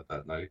with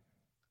that night.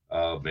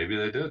 Maybe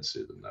they did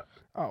see them that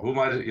way. Oh. Who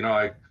might, you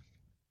know,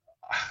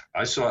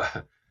 I saw,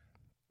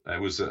 I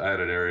had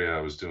an area,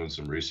 I was doing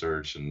some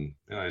research, and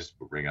you know, I used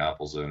to bring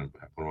apples in and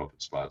put them up in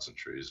spots and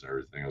trees and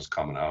everything. I was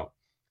coming out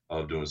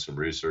of doing some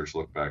research,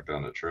 looked back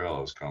down the trail, I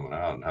was coming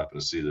out and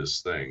happened to see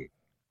this thing,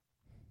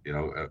 you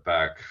know,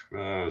 back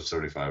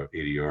 75,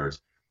 80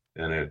 yards.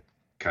 And it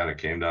kind of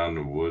came down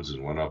the woods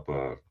and went up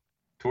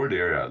toward the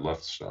area I'd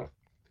left stuff.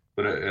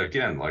 But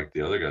again, like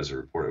the other guys that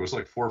reported, it was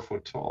like 4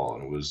 foot tall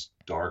and it was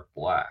dark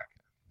black.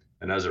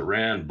 And as it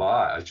ran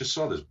by, I just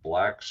saw this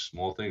black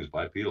small things,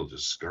 bipedal,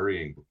 just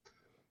scurrying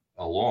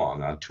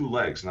along on 2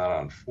 legs, not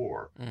on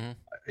 4.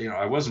 You know,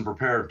 I wasn't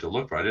prepared to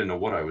look for it. I didn't know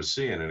what I was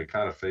seeing, and it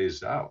kind of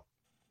phased out.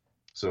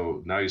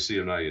 So now you see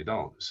them, now you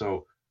don't.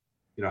 So,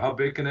 you know, how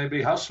big can they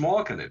be? How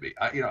small can they be?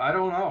 I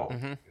don't know. You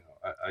know,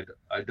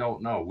 I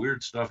don't know.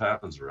 Weird stuff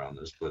happens around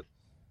this, but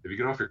if you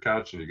get off your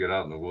couch and you get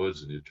out in the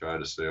woods and you try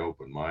to stay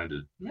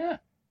open-minded,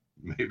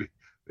 maybe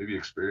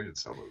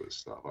experience some of this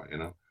stuff, you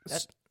know?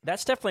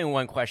 That's definitely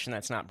one question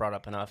that's not brought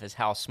up enough is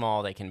how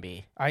small they can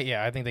be.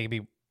 I think they can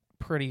be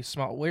pretty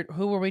small.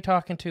 Who were we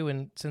talking to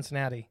in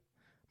Cincinnati?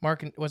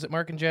 Was it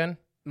Mark and Jen?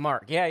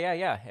 Mark,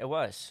 yeah, it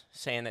was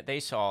saying that they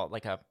saw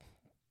like a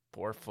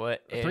 4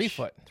 foot, 3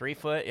 foot, 3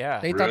 foot, yeah.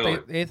 They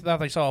thought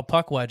they saw a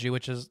puck wedgie,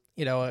 which is,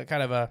 you know, a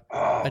kind of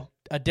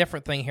a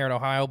different thing here in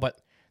Ohio. But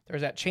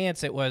there's that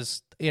chance it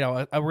was, you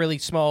know, a really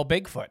small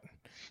Bigfoot.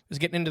 It was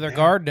getting into their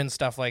garden and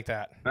stuff like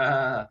that.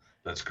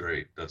 That's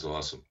great. That's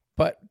awesome.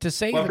 But to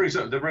say that brings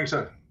up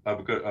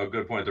a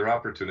good point. They're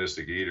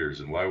opportunistic eaters,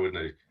 and why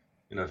wouldn't they?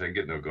 You know, if they can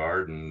get in a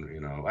garden, you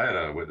know, I had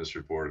a witness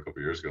report a couple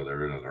of years ago. They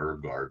were in an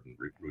herb garden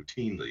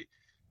routinely.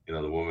 You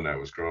know, the woman that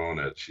was growing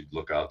it, she'd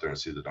look out there and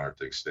see the darn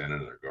thing standing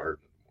in their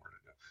garden in the morning.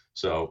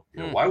 So,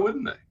 you know, why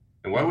wouldn't they?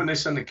 And why wouldn't they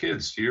send the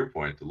kids, to your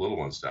point, the little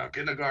ones down,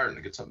 get in the garden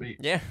and get something to eat?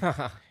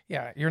 Yeah.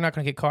 Yeah, you're not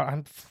going to get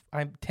caught.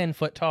 I'm 10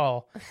 foot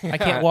tall. I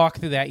can't walk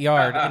through that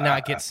yard and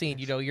not get seen.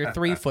 You know, you're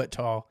 3 foot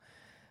tall.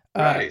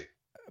 Right.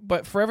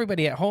 But for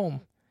everybody at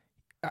home,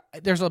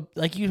 there's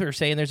like you were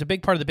saying, there's a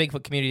big part of the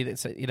Bigfoot community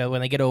that's, you know, when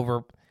they get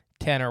over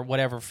 10 or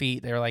whatever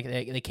feet, they're like,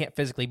 they can't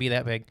physically be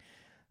that big.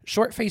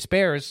 Short-faced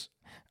bears,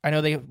 I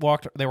know they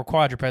were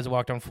quadrupeds that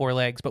walked on 4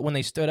 legs, but when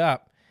they stood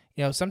up,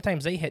 you know,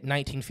 sometimes they hit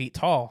 19 feet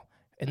tall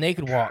and they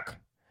could walk.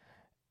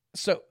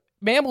 So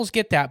mammals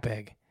get that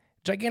big.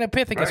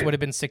 Gigantopithecus would have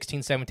been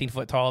 16, 17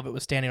 foot tall if it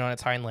was standing on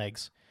its hind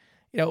legs.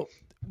 You know,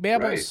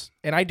 mammals,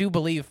 and I do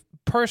believe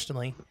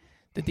personally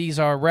that these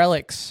are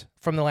relics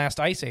from the last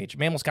ice age.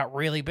 Mammals got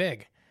really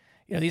big.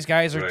 You know, these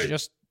guys are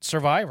just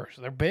survivors.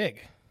 They're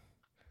big.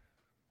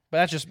 But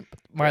that's just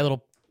my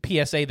little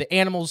PSA. The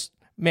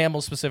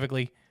mammals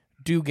specifically,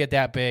 do get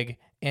that big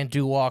and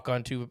do walk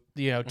on 2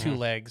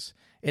 legs.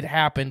 It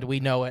happened. We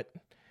know it.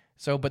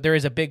 So, but there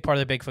is a big part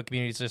of the Bigfoot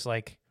community. It's just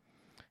like,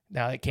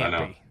 no, it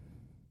can't be.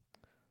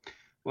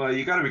 Well,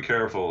 you got to be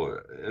careful.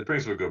 It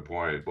brings up a good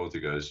point, both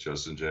you guys,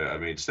 Justin, Jay. I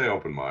mean, stay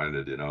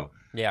open-minded, you know.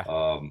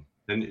 Yeah.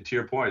 And to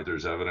your point,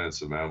 there's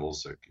evidence of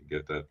mammals that can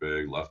get that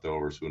big,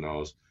 leftovers, who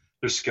knows.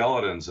 There's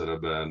skeletons that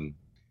have been,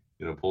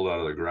 you know, pulled out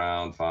of the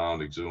ground,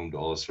 found, exhumed,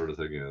 all this sort of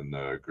thing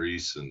in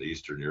Greece and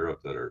Eastern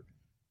Europe that are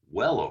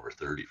well over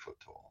 30 foot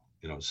tall.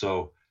 You know,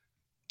 so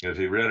if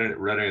you read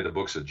any of the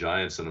books of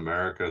giants in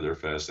America, they're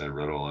fascinated,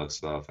 read all that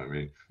stuff. I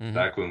mean,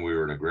 back when we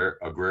were an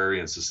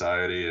agrarian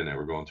society and they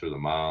were going through the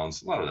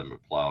mounds, a lot of them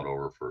were plowed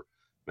over for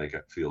make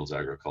fields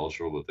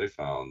agricultural, but they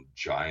found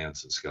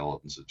giants and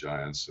skeletons of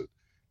giants that,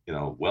 you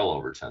know, well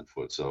over 10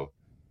 foot. So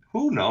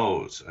who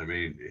knows? I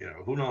mean, you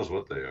know, who knows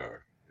what they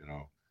are, you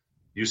know?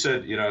 You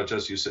said, you know,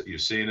 you said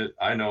you've seen it.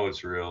 I know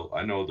it's real.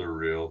 I know they're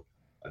real.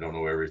 I don't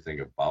know everything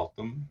about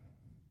them.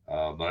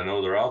 But I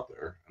know they're out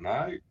there, and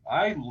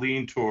I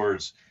lean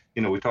towards,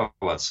 you know, we talk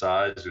about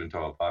size, we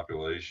talk about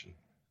population.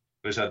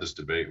 I just had this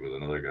debate with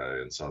another guy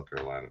in South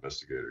Carolina,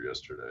 investigator,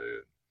 yesterday.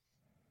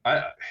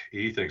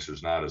 He thinks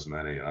there's not as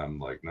many, and I'm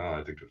like, no,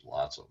 I think there's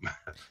lots of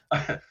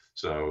them.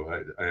 So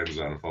I was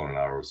on the phone an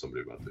hour with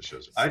somebody about this.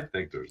 I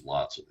think there's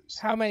lots of these.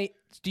 How many?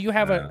 Do you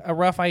have a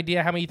rough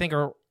idea how many you think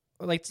are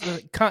like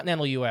the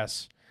continental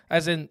U.S.,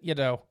 as in, you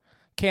know,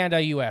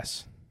 Canada,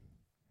 U.S.?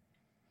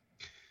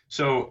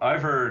 So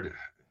I've heard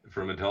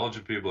from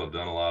intelligent people have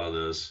done a lot of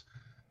this.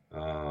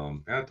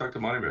 And I talked to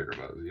Moneymaker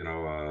about it, you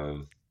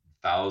know,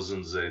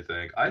 thousands, they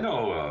think. I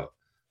know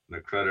an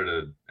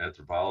accredited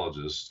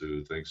anthropologist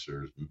who thinks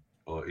there's, you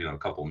know, a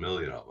couple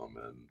million of them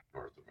in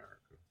North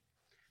America.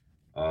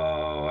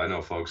 I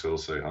know folks that'll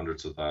say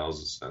hundreds of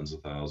thousands, tens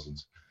of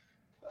thousands.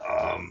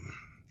 How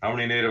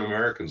many Native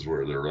Americans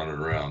were there running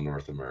around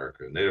North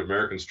America? Native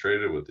Americans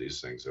traded with these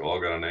things. They all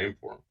got a name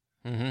for them.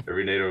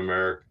 Every Native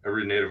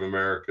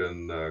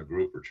American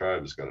group or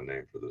tribe has got a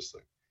name for this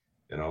thing.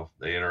 You know,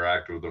 they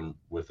interact with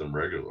them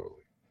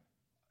regularly.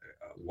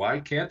 Why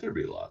can't there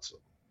be lots of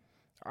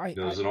them?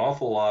 There's an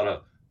awful lot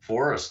of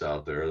forest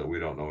out there that we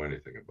don't know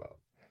anything about.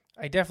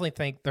 I definitely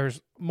think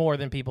there's more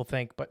than people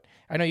think, but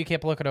I know you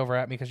kept looking over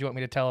at me because you want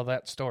me to tell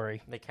that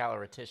story. The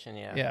caloritician,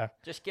 yeah. Yeah.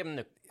 Just give them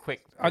the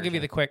quick version. I'll give you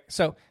the quick.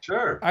 So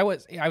Sure. I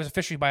was a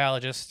fishery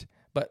biologist,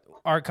 but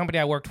our company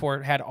I worked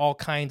for had all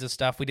kinds of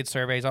stuff. We did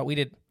surveys. We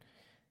did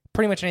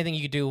pretty much anything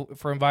you could do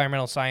for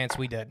environmental science.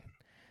 We did.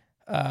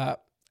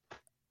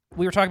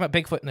 We were talking about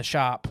Bigfoot in the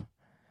shop,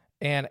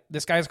 and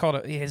this guy's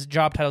his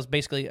job title is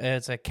basically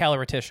it's a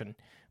caloritician,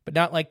 but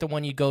not like the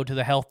one you go to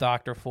the health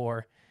doctor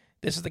for.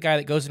 This is the guy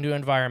that goes into an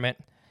environment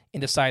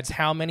and decides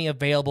how many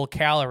available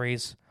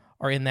calories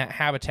are in that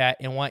habitat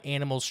and what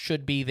animals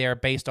should be there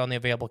based on the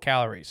available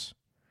calories.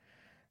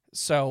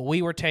 So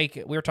we were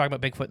talking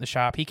about Bigfoot in the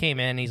shop. He came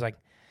in and he's like,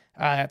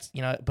 but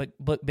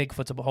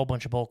Bigfoot's a whole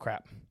bunch of bull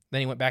crap. Then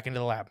he went back into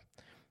the lab.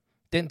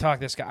 Didn't talk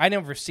to this guy. I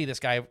never see this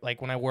guy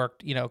like when I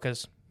worked,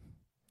 because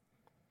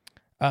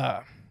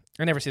I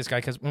never see this guy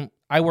because when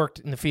I worked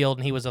in the field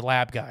and he was a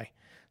lab guy.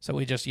 So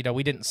we just,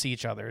 we didn't see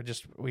each other.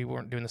 We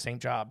weren't doing the same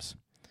jobs.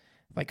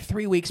 Like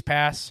 3 weeks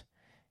pass.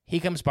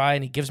 He comes by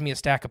and he gives me a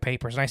stack of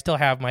papers, and I still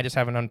have them. I just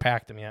haven't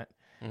unpacked them yet.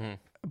 Mm-hmm.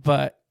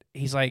 But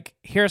he's like,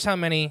 here's how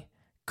many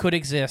could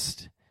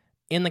exist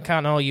in the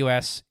continental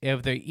U.S.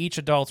 if each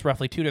adult's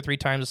roughly 2 to 3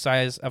 times the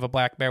size of a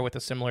black bear with a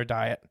similar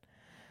diet.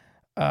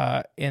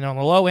 And on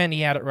the low end,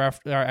 he had it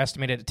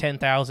estimated at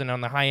 10,000.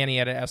 On the high end, he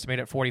had it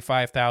estimated at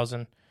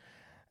 45,000.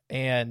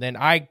 And then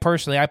I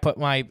put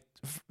my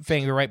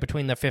finger right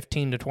between the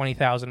 15 to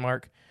 20,000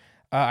 mark.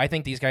 I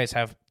think these guys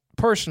have,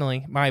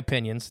 personally, my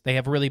opinions, they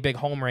have really big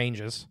home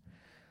ranges.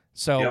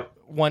 So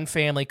one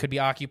family could be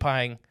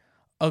occupying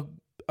a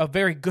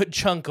very good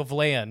chunk of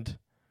land.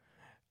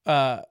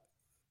 But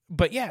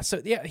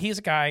he's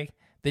a guy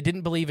that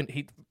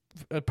he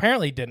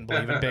apparently didn't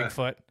believe in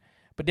Bigfoot,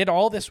 but did a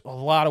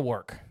lot of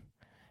work.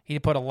 He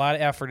put a lot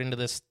of effort into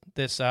this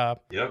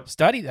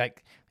study.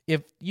 Like,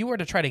 if you were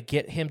to try to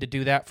get him to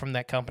do that from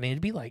that company,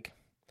 it'd be like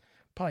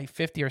probably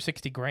 50 or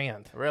 60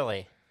 grand.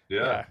 Really?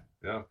 Yeah.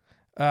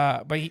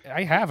 But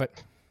I have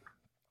it.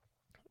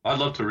 I'd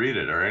love to read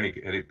it or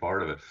any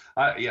part of it.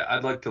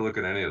 I'd like to look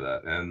at any of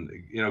that. And,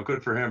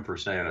 good for him for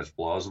saying it's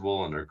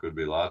plausible and there could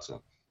be lots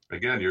of.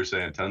 Again, you're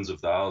saying tens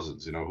of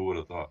thousands. Who would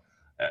have thought?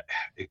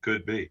 It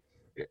could be.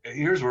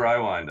 Here's where I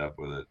wind up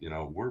with it.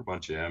 We're a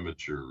bunch of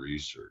amateur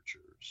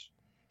researchers.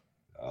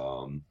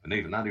 And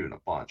not even a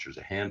bunch. There's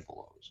a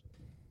handful of us.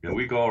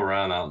 We go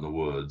around out in the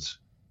woods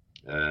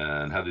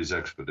and have these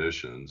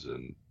expeditions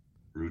and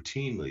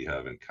routinely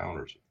have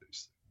encounters with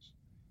these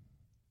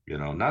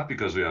things. Not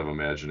because we have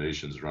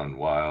imaginations run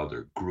wild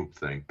or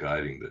groupthink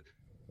guiding that,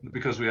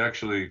 because we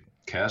actually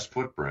cast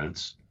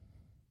footprints,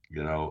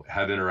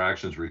 have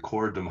interactions,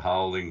 record them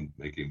howling,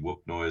 making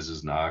whoop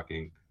noises,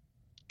 knocking,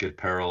 get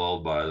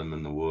paralleled by them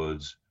in the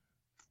woods,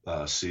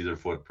 see their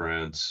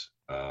footprints,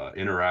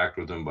 interact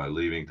with them by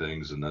leaving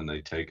things, and then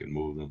they take and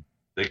move them.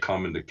 They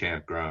come into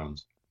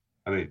campgrounds.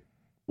 I mean,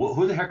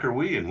 who the heck are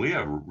we? And we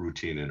have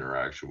routine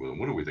interaction with them.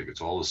 What do we think?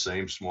 It's all the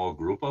same small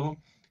group of them?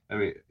 I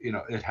mean,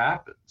 it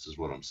happens is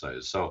what I'm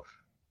saying. So,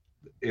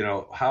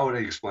 how would I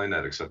explain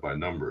that except by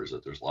numbers,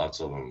 that there's lots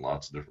of them in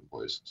lots of different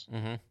places?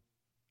 Mm-hmm.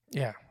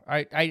 Yeah,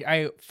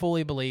 I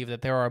fully believe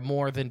that there are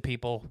more than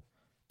people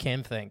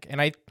can think. And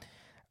I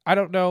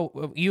don't know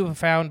what you have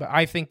found, but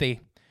I think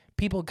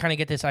people kind of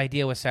get this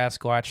idea with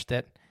Sasquatch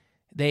that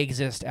they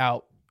exist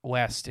out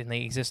west and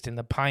they exist in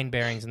the pine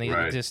barrens and they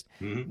exist.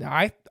 Mm-hmm.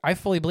 I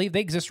fully believe they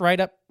exist right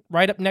up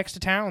next to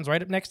towns,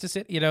 right up next to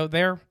city.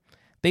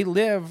 They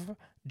live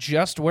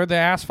just where the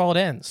asphalt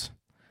ends,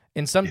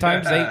 and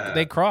sometimes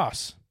they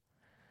cross.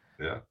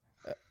 Yeah.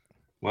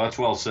 Well, that's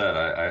well said.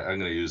 I'm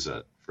going to use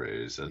that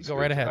phrase. That's go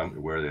right ahead.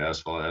 Where the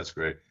asphalt. That's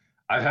great.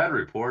 I've had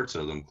reports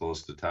of them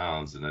close to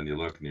towns, and then you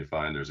look and you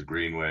find there's a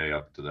greenway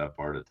up to that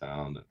part of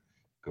town that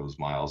goes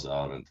miles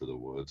out into the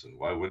woods. And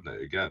why wouldn't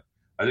they? Again,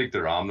 I think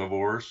they're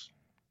omnivores.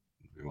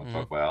 If you want to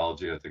talk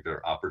biology, I think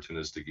they're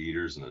opportunistic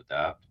eaters and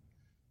adapt.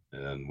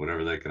 And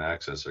whatever they can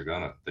access, they're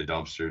gonna. They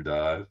dumpster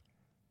dive.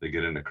 They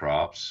get into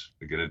crops.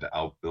 They get into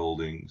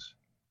outbuildings.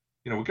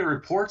 We get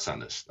reports on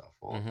this stuff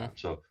all the time.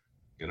 So,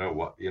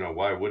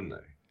 why wouldn't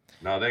they?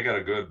 Now they got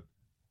a good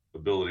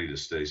ability to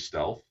stay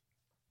stealth.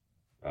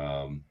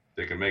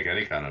 They can make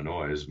any kind of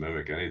noise,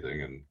 mimic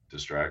anything, and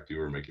distract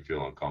you or make you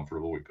feel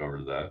uncomfortable. We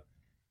covered that.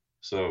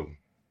 So,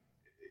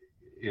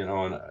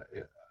 and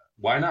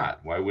why not?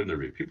 Why wouldn't there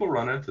be? People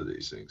run into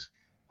these things.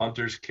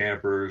 Hunters,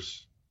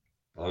 campers,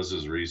 us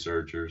as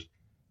researchers,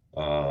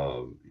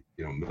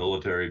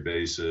 military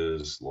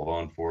bases,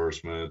 law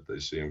enforcement, they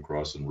see them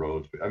crossing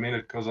roads. I mean,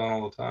 it goes on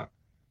all the time.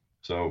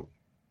 So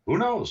who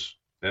knows?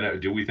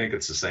 And do we think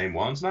it's the same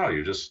ones? No,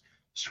 you're just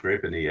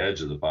scraping the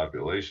edge of the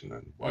population.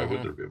 And why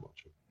would there be a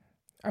bunch of them?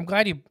 I'm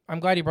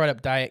glad you brought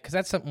up diet, because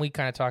that's something we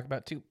kind of talk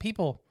about too.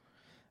 People,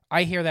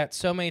 I hear that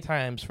so many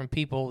times from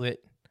people that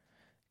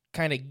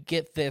kind of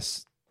get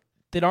this,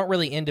 that aren't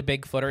really into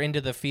Bigfoot or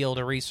into the field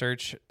of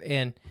research,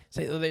 and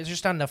say there's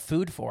just not enough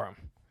food for them.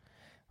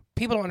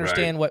 People don't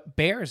understand what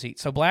bears eat.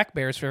 So black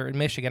bears for in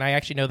Michigan, I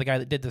actually know the guy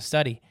that did the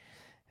study.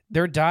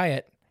 Their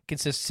diet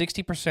consists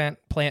 60%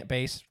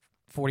 plant-based,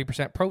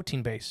 40%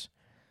 protein-based.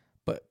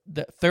 But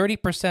the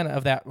 30%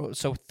 of that,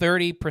 so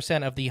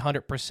 30% of the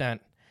 100%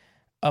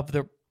 of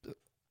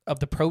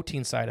the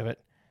protein side of it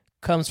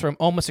comes from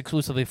almost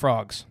exclusively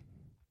frogs.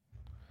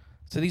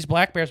 So these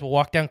black bears will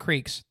walk down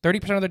creeks.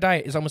 30% of their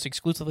diet is almost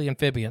exclusively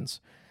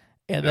amphibians,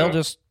 and they'll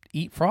just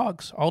eat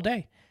frogs all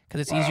day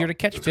because it's easier to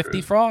catch 50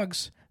 crazy.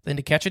 frogs than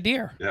to catch a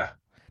deer. Yeah.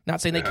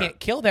 Not saying they can't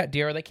kill that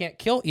deer, or they can't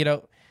kill,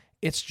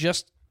 it's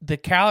just the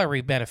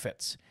calorie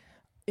benefits.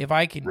 If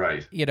I can,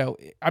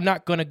 I'm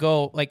not going to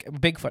go like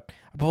Bigfoot.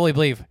 I fully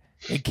believe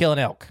in kill an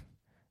elk,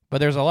 but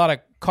there's a lot of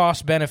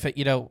cost benefit,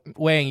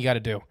 weighing you got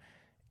to do.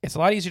 It's a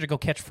lot easier to go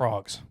catch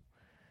frogs.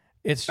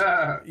 It's,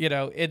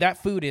 that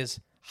food is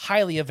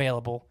highly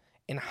available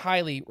and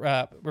highly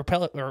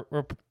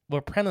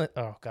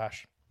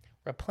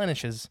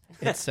replenishes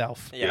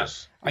itself.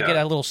 Yes. I get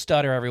a little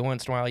stutter every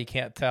once in a while. You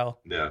can't tell.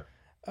 Yeah.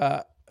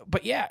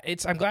 But yeah,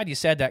 I'm glad you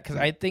said that because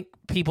I think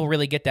people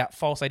really get that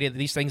false idea that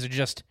these things are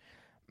just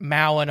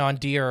mowing on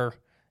deer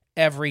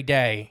every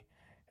day.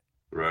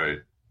 Right.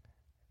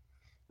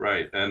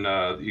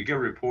 And you get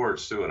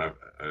reports too, and I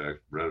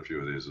read a few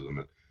of these of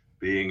them,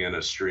 being in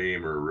a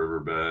stream or a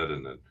riverbed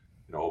and then,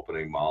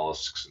 opening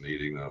mollusks and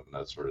eating them and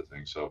that sort of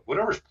thing. So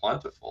whatever's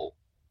plentiful,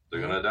 they're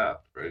going to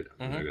adapt, right?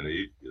 I mean, they're going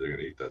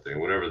to eat that thing,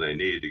 whatever they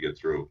need to get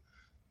through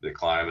the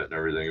climate and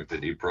everything. If they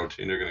need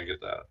protein, they're going to get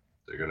that.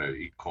 They're going to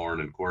eat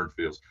corn in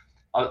cornfields.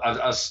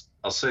 I'll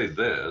say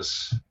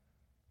this.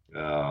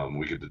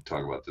 We could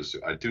talk about this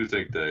too. I do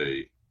think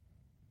they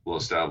will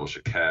establish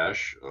a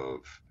cache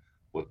of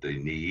what they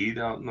need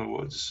out in the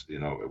woods.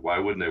 Why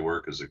wouldn't they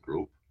work as a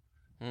group?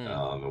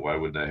 Why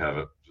wouldn't they have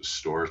it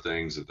store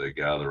things that they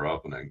gather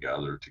up and then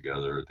gather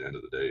together at the end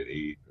of the day and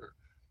eat?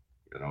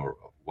 Or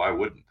why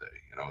wouldn't they?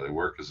 They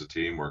work as a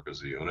team, work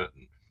as a unit.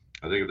 And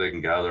I think if they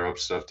can gather up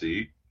stuff to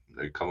eat,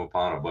 they come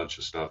upon a bunch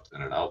of stuff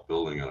in an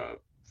outbuilding on a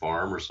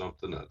farm or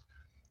something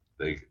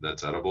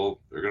that's edible,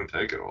 they're going to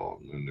take it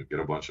all and get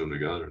a bunch of them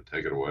together and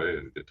take it away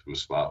and get to a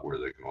spot where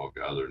they can all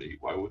gather and eat.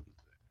 Why wouldn't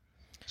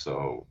they?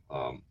 So,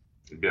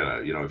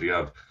 again, if you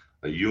have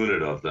a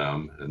unit of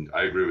them, and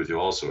I agree with you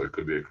also, it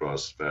could be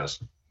across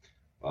vast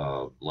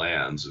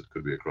lands, it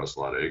could be across a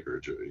lot of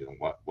acreage.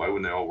 Why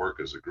wouldn't they all work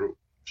as a group?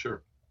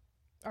 Sure.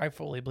 I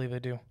fully believe they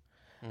do.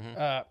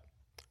 Mm-hmm.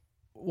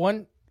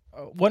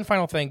 One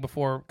final thing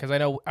before, because I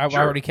know I've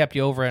already kept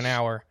you over an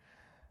hour.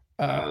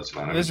 That's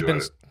fine. This has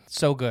been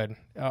so good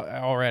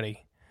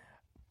already,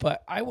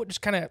 but I would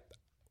just kind of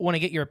want to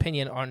get your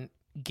opinion on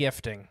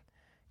gifting,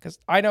 because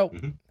I know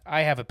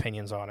I have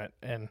opinions on it,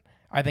 and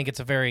I think it's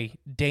a very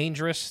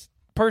dangerous.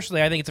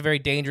 Personally, I think it's a very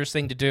dangerous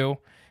thing to do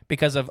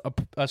because of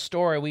a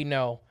story we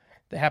know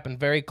that happened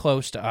very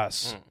close to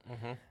us,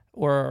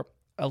 where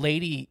a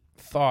lady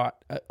thought,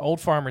 an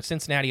old farmer in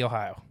Cincinnati,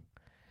 Ohio.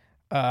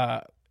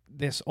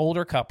 This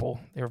older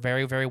couple, they were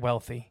very, very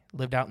wealthy,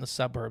 lived out in the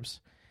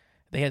suburbs.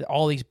 They had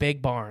all these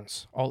big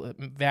barns, all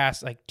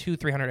vast, like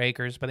 200-300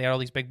 acres, but they had all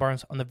these big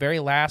barns. On the very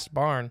last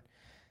barn,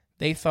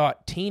 they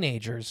thought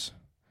teenagers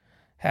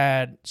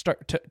had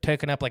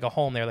taken up like a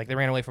home there, like they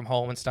ran away from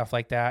home and stuff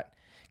like that,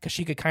 because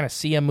she could kind of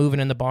see them moving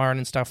in the barn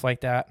and stuff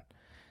like that.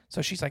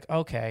 So she's like,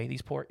 okay,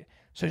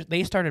 so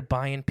they started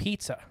buying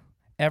pizza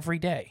every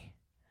day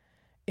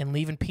and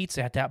leaving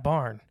pizza at that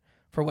barn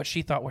for what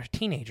she thought were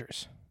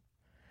teenagers.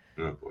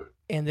 Oh, boy.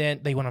 And then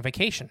they went on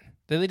vacation.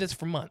 They did this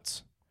for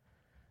months.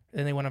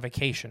 Then they went on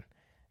vacation,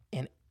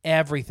 and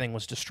everything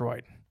was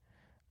destroyed.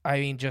 I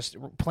mean, just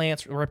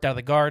plants ripped out of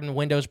the garden,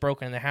 windows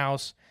broken in the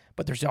house,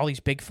 but there's all these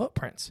big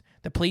footprints.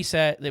 The police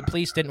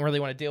didn't really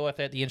want to deal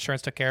with it. The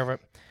insurance took care of it.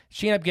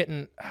 She ended up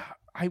getting,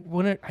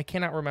 I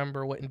cannot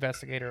remember what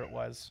investigator it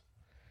was.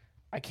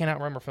 I cannot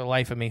remember for the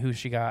life of me who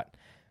she got.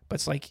 But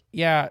it's like,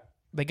 yeah,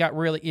 they got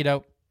really,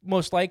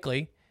 most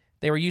likely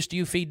they were used to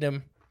you feeding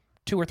them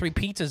 2 or 3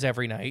 pizzas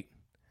every night.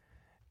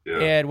 Yeah.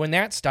 And when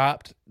that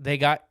stopped, they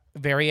got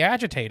very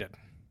agitated.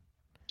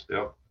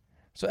 Yep.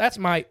 So that's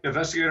my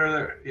investigator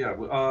there.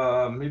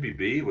 Yeah. Maybe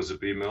B. Was it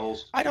B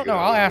Mills? I don't know.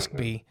 I'll ask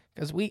B,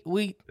 because we.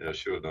 Yeah,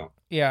 she would know.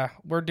 Yeah,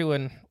 we're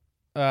doing.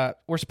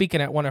 We're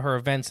speaking at one of her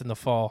events in the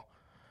fall.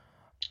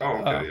 Oh,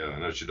 okay. Yeah, I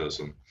know she does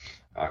some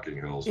Hocking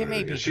Hills. It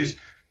may be.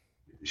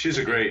 She's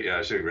a great.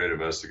 Yeah, she's a great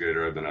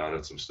investigator. I've been out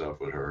at some stuff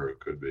with her. It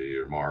could be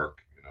or Mark.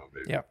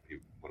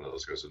 Maybe one of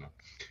those guys.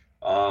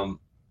 All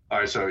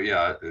right. So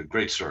yeah,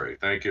 great story.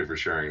 Thank you for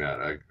sharing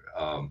that.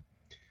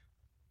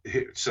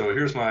 So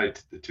here's my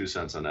 2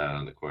 cents on that,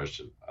 on the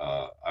question.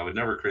 I would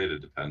never create a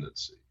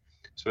dependency,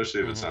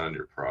 especially if it's on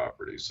your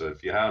property. So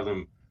if you have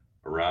them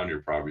around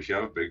your property, if you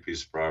have a big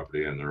piece of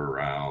property and they're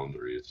around,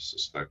 or you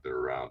suspect they're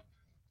around,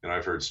 and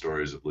I've heard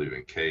stories of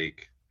leaving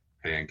cake,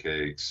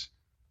 pancakes,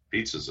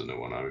 pizza's a new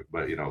one,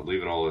 but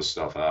leaving all this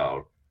stuff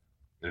out.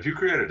 And if you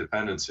create a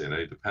dependency and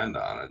they depend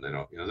on it, they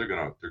don't,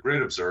 they're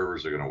great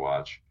observers. They're going to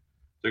watch.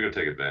 They're going to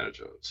take advantage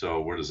of it.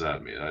 So what does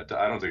that mean? I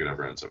don't think it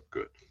ever ends up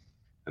good.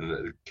 And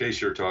the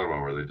case you're talking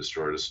about where they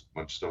destroyed as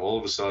much stuff, all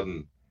of a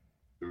sudden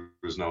there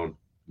was no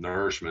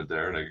nourishment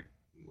there, and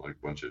like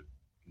a bunch of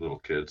little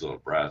kids, little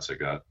brats, they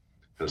got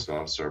pissed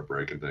off, start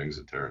breaking things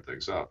and tearing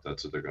things up.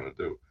 That's what they're going to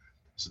do.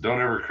 So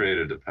don't ever create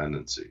a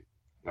dependency.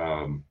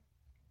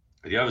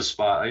 You have a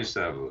spot. I used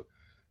to have a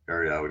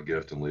area I would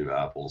gift and leave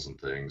apples and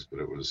things, but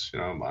it was,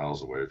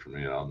 miles away from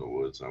me out in the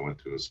woods. And I went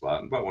to a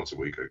spot, and about once a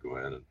week I'd go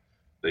in and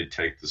they'd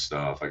take the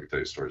stuff. I could tell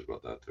you stories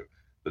about that too.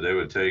 But they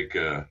would take,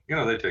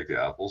 they'd take the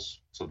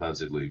apples. Sometimes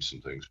they'd leave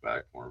some things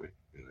back for me.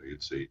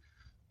 You'd see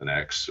an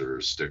X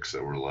or sticks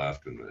that were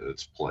left in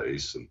its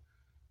place. And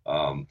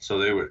so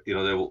they would,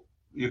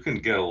 you can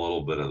get a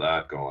little bit of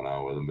that going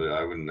on with them, but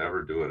I would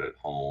never do it at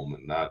home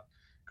and not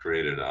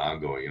create it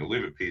ongoing.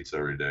 Leave a pizza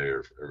every day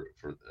or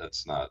for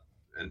that's not.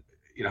 And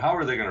how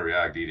are they going to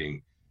react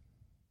eating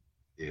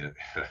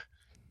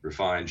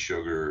refined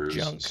sugars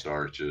Junk. and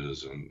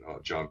starches and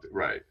junk?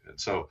 Right. And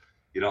so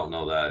you don't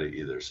know that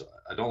either. So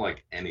I don't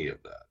like any of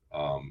that.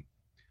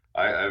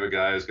 I have a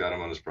guy who's got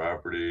him on his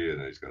property,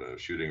 and he's got a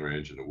shooting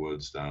range in the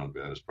woods down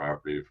at his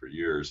property for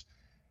years.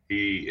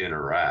 He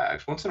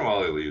interacts. Once in a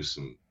while, he leaves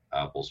some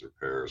apples or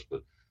pears,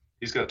 but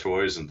he's got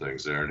toys and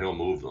things there, and he'll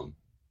move them,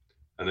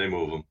 and they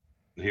move them,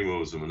 and he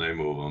moves them, and they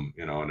move them,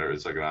 and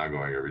it's like an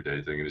ongoing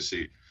everyday thing. And you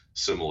see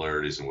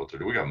similarities in what they're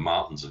doing. We got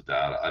mountains of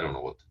data. I don't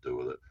know what to do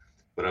with it,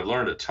 but I've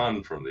learned a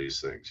ton from these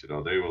things.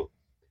 They will,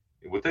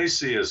 what they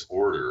see as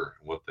order,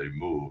 what they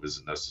move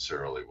isn't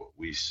necessarily what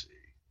we see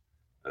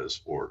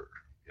as order.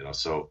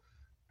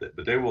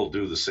 But they will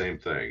do the same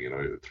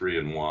thing. 3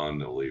 and 1,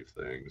 they'll leave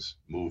things,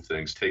 move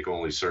things, take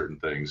only certain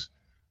things.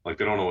 Like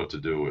they don't know what to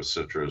do with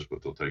citrus,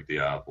 but they'll take the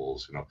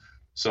apples.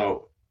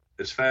 So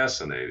it's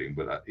fascinating.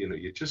 But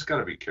you just got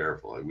to be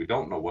careful. We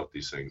don't know what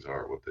these things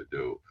are, what they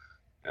do.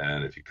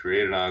 And if you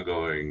create an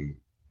ongoing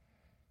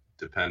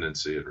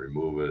dependency and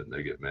remove it and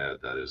they get mad,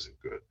 that isn't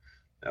good.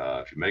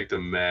 If you make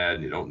them mad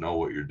and you don't know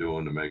what you're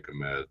doing to make them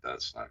mad,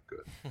 that's not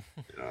good.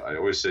 I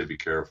always say be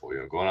careful.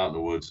 Going out in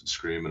the woods and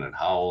screaming and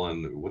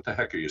howling. What the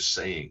heck are you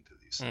saying to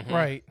these things?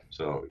 Right.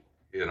 So,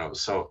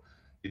 so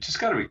you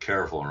just got to be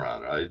careful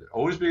around it.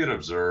 Always be an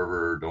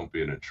observer. Don't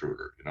be an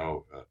intruder,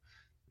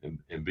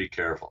 and be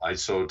careful.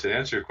 So to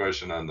answer your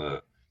question on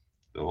the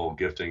whole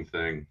gifting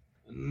thing,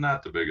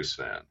 not the biggest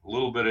fan. A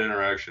little bit of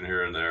interaction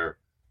here and there.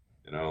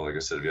 Like I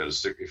said,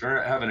 if you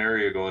have an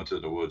area going to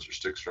the woods or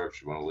stick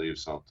structure, you want to leave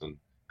something,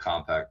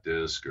 compact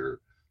disc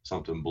or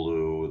something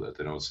blue that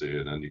they don't see,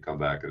 and then you come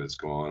back and it's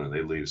gone and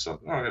they leave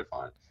something. All right,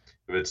 fine.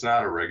 If it's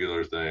not a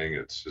regular thing,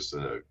 it's just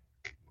all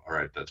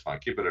right, that's fine.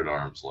 Keep it at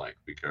arm's length.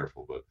 Be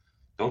careful, but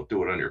don't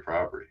do it on your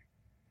property.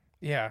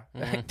 Yeah.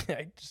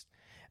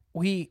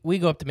 We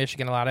go up to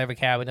Michigan a lot. I have a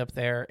cabin up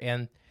there,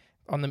 and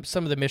on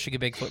some of the Michigan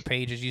Bigfoot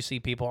pages, you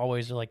see people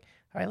always are like,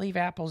 I leave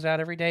apples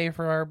out every day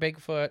for our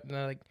Bigfoot.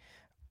 And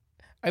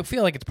I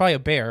feel like it's probably a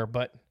bear,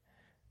 but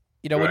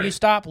when you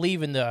stop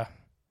leaving the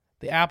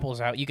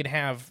apples out, you can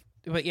have.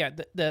 But yeah,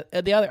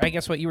 the other, I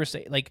guess what you were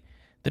saying, like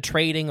the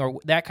trading or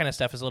that kind of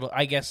stuff is a little,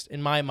 I guess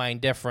in my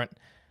mind, different.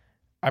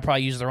 I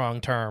probably used the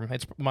wrong term.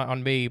 It's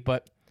on me,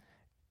 but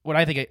what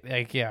I think,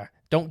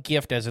 don't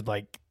gift as it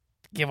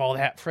give all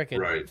that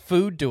frickin'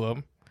 food to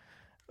them.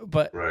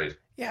 But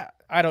yeah,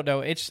 I don't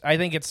know. I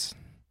think it's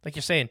like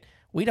you're saying,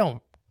 we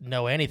don't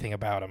know anything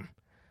about them.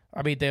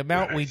 I mean, the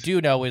amount we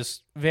do know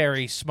is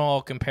very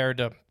small compared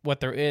to what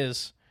there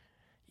is.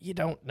 You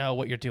don't know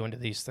what you're doing to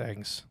these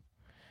things.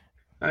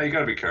 You got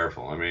to be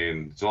careful. I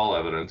mean, it's all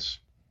evidence.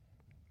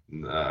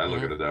 I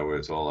look at it that way.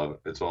 It's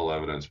all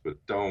evidence,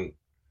 but don't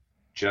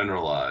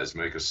generalize,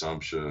 make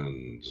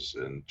assumptions,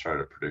 and try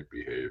to predict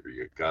behavior.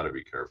 You got to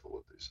be careful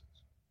with these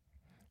things.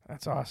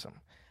 That's awesome.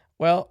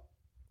 Well,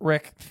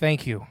 Rick,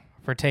 thank you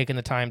for taking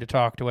the time to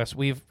talk to us.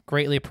 We've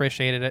greatly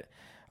appreciated it.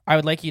 I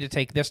would like you to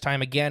take this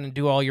time again and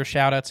do all your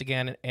shout-outs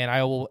again, and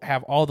I will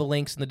have all the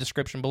links in the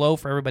description below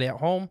for everybody at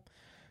home.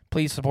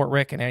 Please support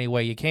Rick in any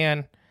way you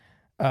can.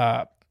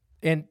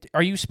 And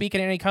are you speaking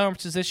at any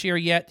conferences this year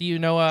yet, do you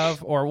know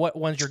of, or what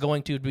ones you're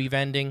going to be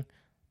vending?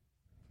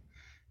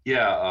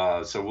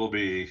 Yeah, so we'll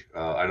be,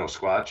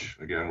 IKnowSquatch.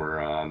 Again, we're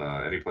on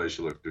any place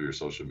you look through your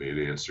social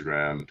media,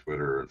 Instagram,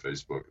 Twitter, and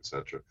Facebook,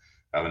 etc.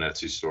 Have an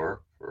Etsy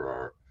store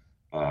for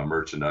our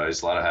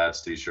merchandise. A lot of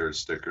hats, T-shirts,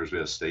 stickers. We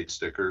have state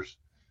stickers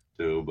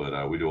too,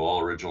 but we do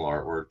all original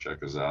artwork.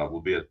 Check us out. We'll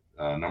be at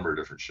a number of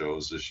different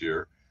shows this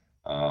year.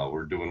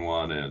 We're doing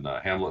one in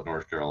Hamlet,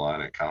 North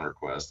Carolina at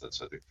CounterQuest.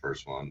 That's, I think, the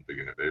first one,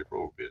 beginning of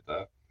April. We'll be at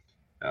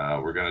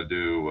that. We're going to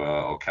do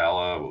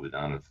Ocala. We'll be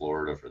down in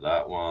Florida for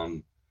that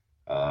one.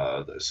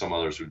 Some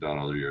others we've done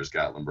other years,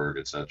 Gatlinburg,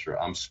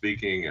 etc. I'm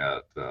speaking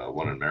at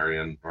one in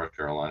Marion, North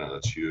Carolina.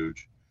 That's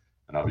huge.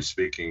 And I'll be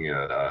speaking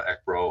at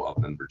BFRO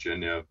up in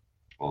Virginia,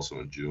 also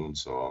in June.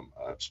 So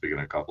I'm speaking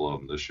at a couple of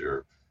them this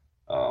year.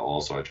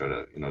 Also, I try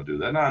to do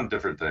that on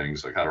different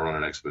things like how to run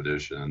an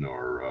expedition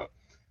or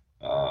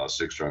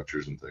stick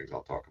structures and things.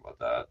 I'll talk about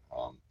that.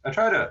 I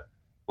try to,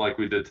 like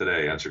we did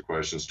today, answer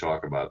questions,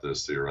 talk about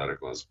this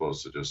theoretical as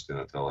opposed to just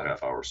tell a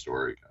half-hour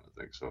story kind of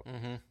thing. So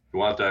if you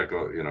want that,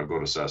 go to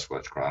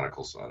Sasquatch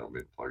Chronicles. So I don't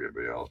mean to plug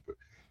anybody else, but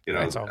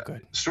that's all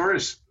good.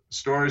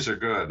 Stories are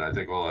good, and I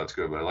think all that's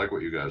good. But I like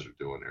what you guys are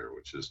doing here,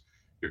 which is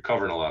you're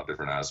covering a lot of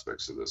different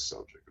aspects of this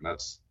subject, and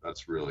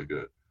that's really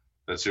good.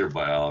 That's your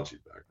biology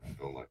background.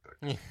 Don't like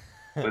that.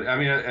 But I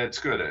mean, it's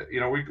good.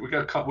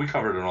 We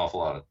covered an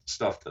awful lot of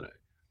stuff today.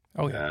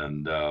 Oh, yeah.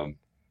 And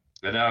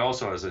then I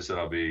also, as I said,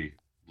 I'll be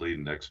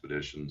leading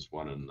expeditions,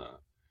 one in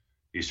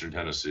Eastern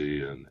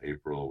Tennessee in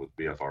April with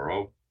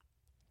BFRO.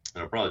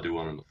 And I'll probably do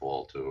one in the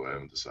fall too. I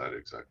haven't decided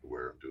exactly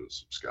where. I'm doing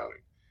some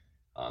scouting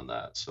on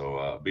that.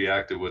 So be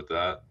active with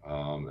that.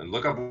 And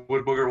look up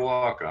Wood Booger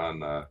Walk on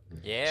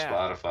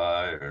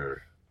Spotify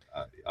or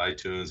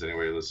iTunes,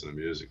 anywhere you listen to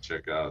music.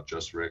 Check out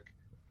Just Rick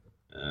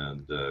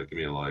and give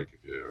me a like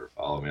or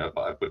follow me. I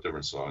put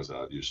different songs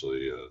out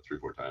usually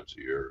 3-4 times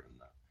a year. And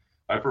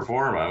I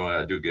perform.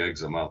 I do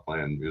gigs. I'm out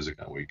playing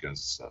music on weekends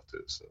and stuff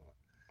too. So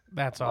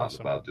that's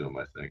awesome. I'm about doing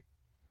my thing.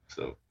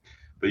 So,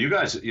 but you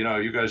guys are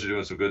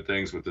doing some good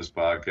things with this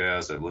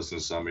podcast. I've listened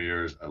to some of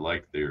yours. I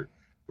like their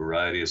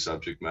variety of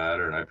subject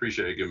matter, and I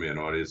appreciate you giving me an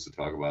audience to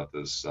talk about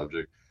this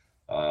subject.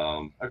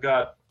 I've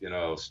got,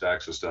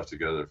 stacks of stuff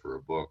together for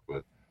a book,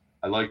 but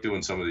I like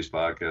doing some of these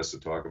podcasts to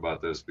talk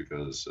about this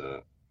because,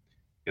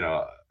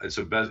 it's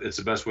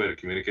the best way to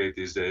communicate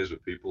these days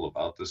with people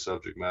about this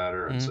subject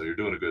matter. And so you're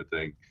doing a good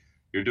thing.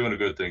 You're doing a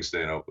good thing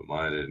staying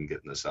open-minded and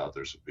getting this out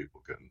there so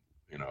people can,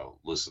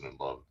 listen and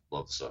love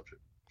the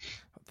subject.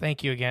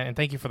 Thank you again, and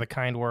thank you for the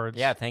kind words.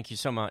 Yeah, thank you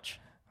so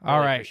much. All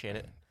right. Appreciate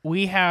it.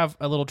 We have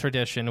a little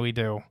tradition we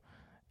do,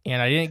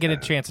 and I didn't get a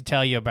chance to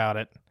tell you about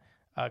it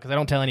because I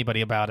don't tell anybody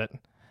about it.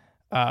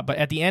 But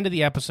at the end of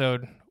the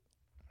episode,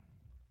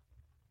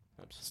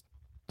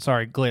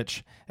 sorry,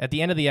 glitch. At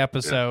the end of the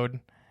episode,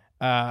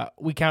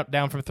 we count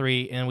down from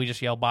 3, and we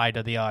just yell bye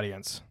to the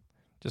audience.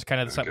 Just kind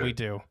of something we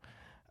do.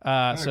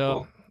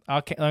 So cool.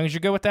 As long as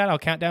you're good with that, I'll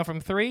count down from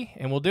 3,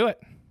 and we'll do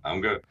it.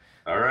 I'm good.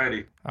 All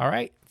righty. All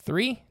right.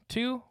 3,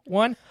 2,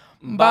 1.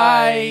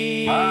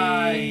 Bye.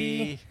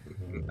 Bye.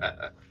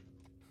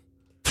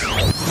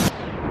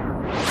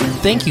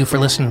 Thank you for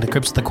listening to the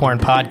Crips of the Corn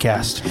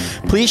podcast.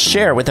 Please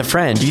share with a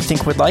friend you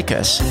think would like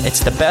us.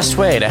 It's the best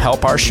way to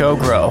help our show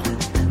grow.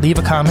 Leave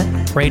a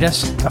comment, rate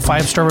us, a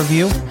 5-star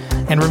review,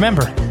 and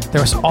remember,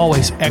 there is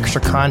always extra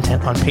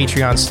content on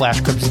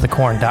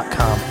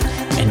Patreon/CripsOfTheCorn.com.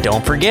 And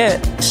don't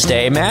forget,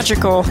 stay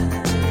magical.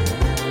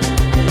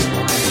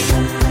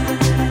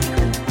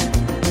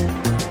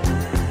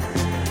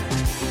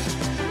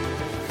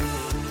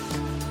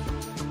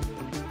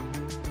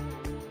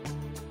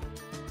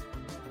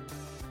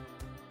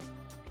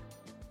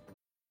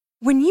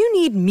 When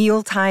you need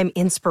mealtime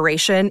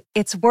inspiration,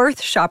 it's worth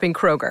shopping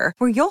Kroger,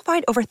 where you'll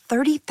find over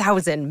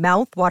 30,000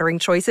 mouth-watering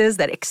choices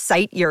that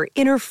excite your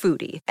inner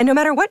foodie. And no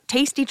matter what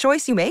tasty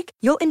choice you make,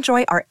 you'll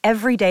enjoy our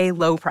everyday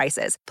low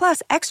prices,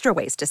 plus extra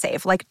ways to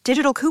save, like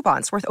digital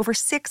coupons worth over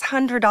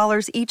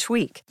 $600 each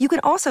week. You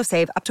can also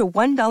save up to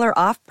 $1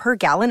 off per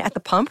gallon at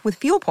the pump with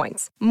fuel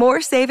points.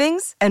 More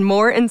savings and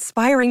more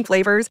inspiring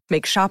flavors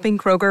make shopping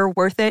Kroger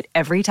worth it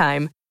every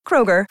time.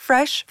 Kroger,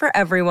 fresh for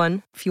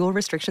everyone. Fuel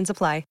restrictions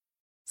apply.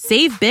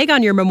 Save big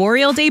on your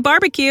Memorial Day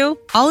barbecue,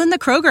 all in the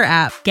Kroger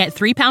app. Get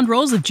 3-pound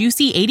rolls of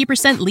juicy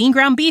 80% lean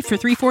ground beef for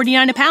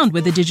 $3.49 a pound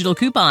with a digital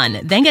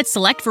coupon. Then get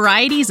select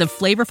varieties of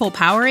flavorful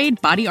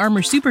Powerade, Body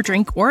Armor Super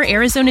Drink, or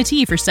Arizona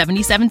tea for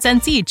 77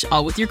 cents each,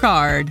 all with your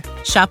card.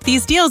 Shop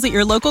these deals at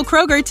your local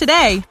Kroger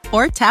today,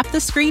 or tap the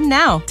screen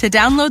now to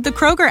download the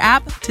Kroger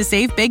app to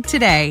save big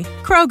today.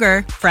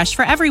 Kroger, fresh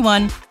for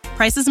everyone.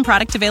 Prices and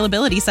product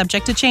availability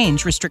subject to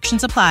change.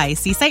 Restrictions apply.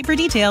 See site for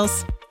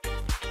details.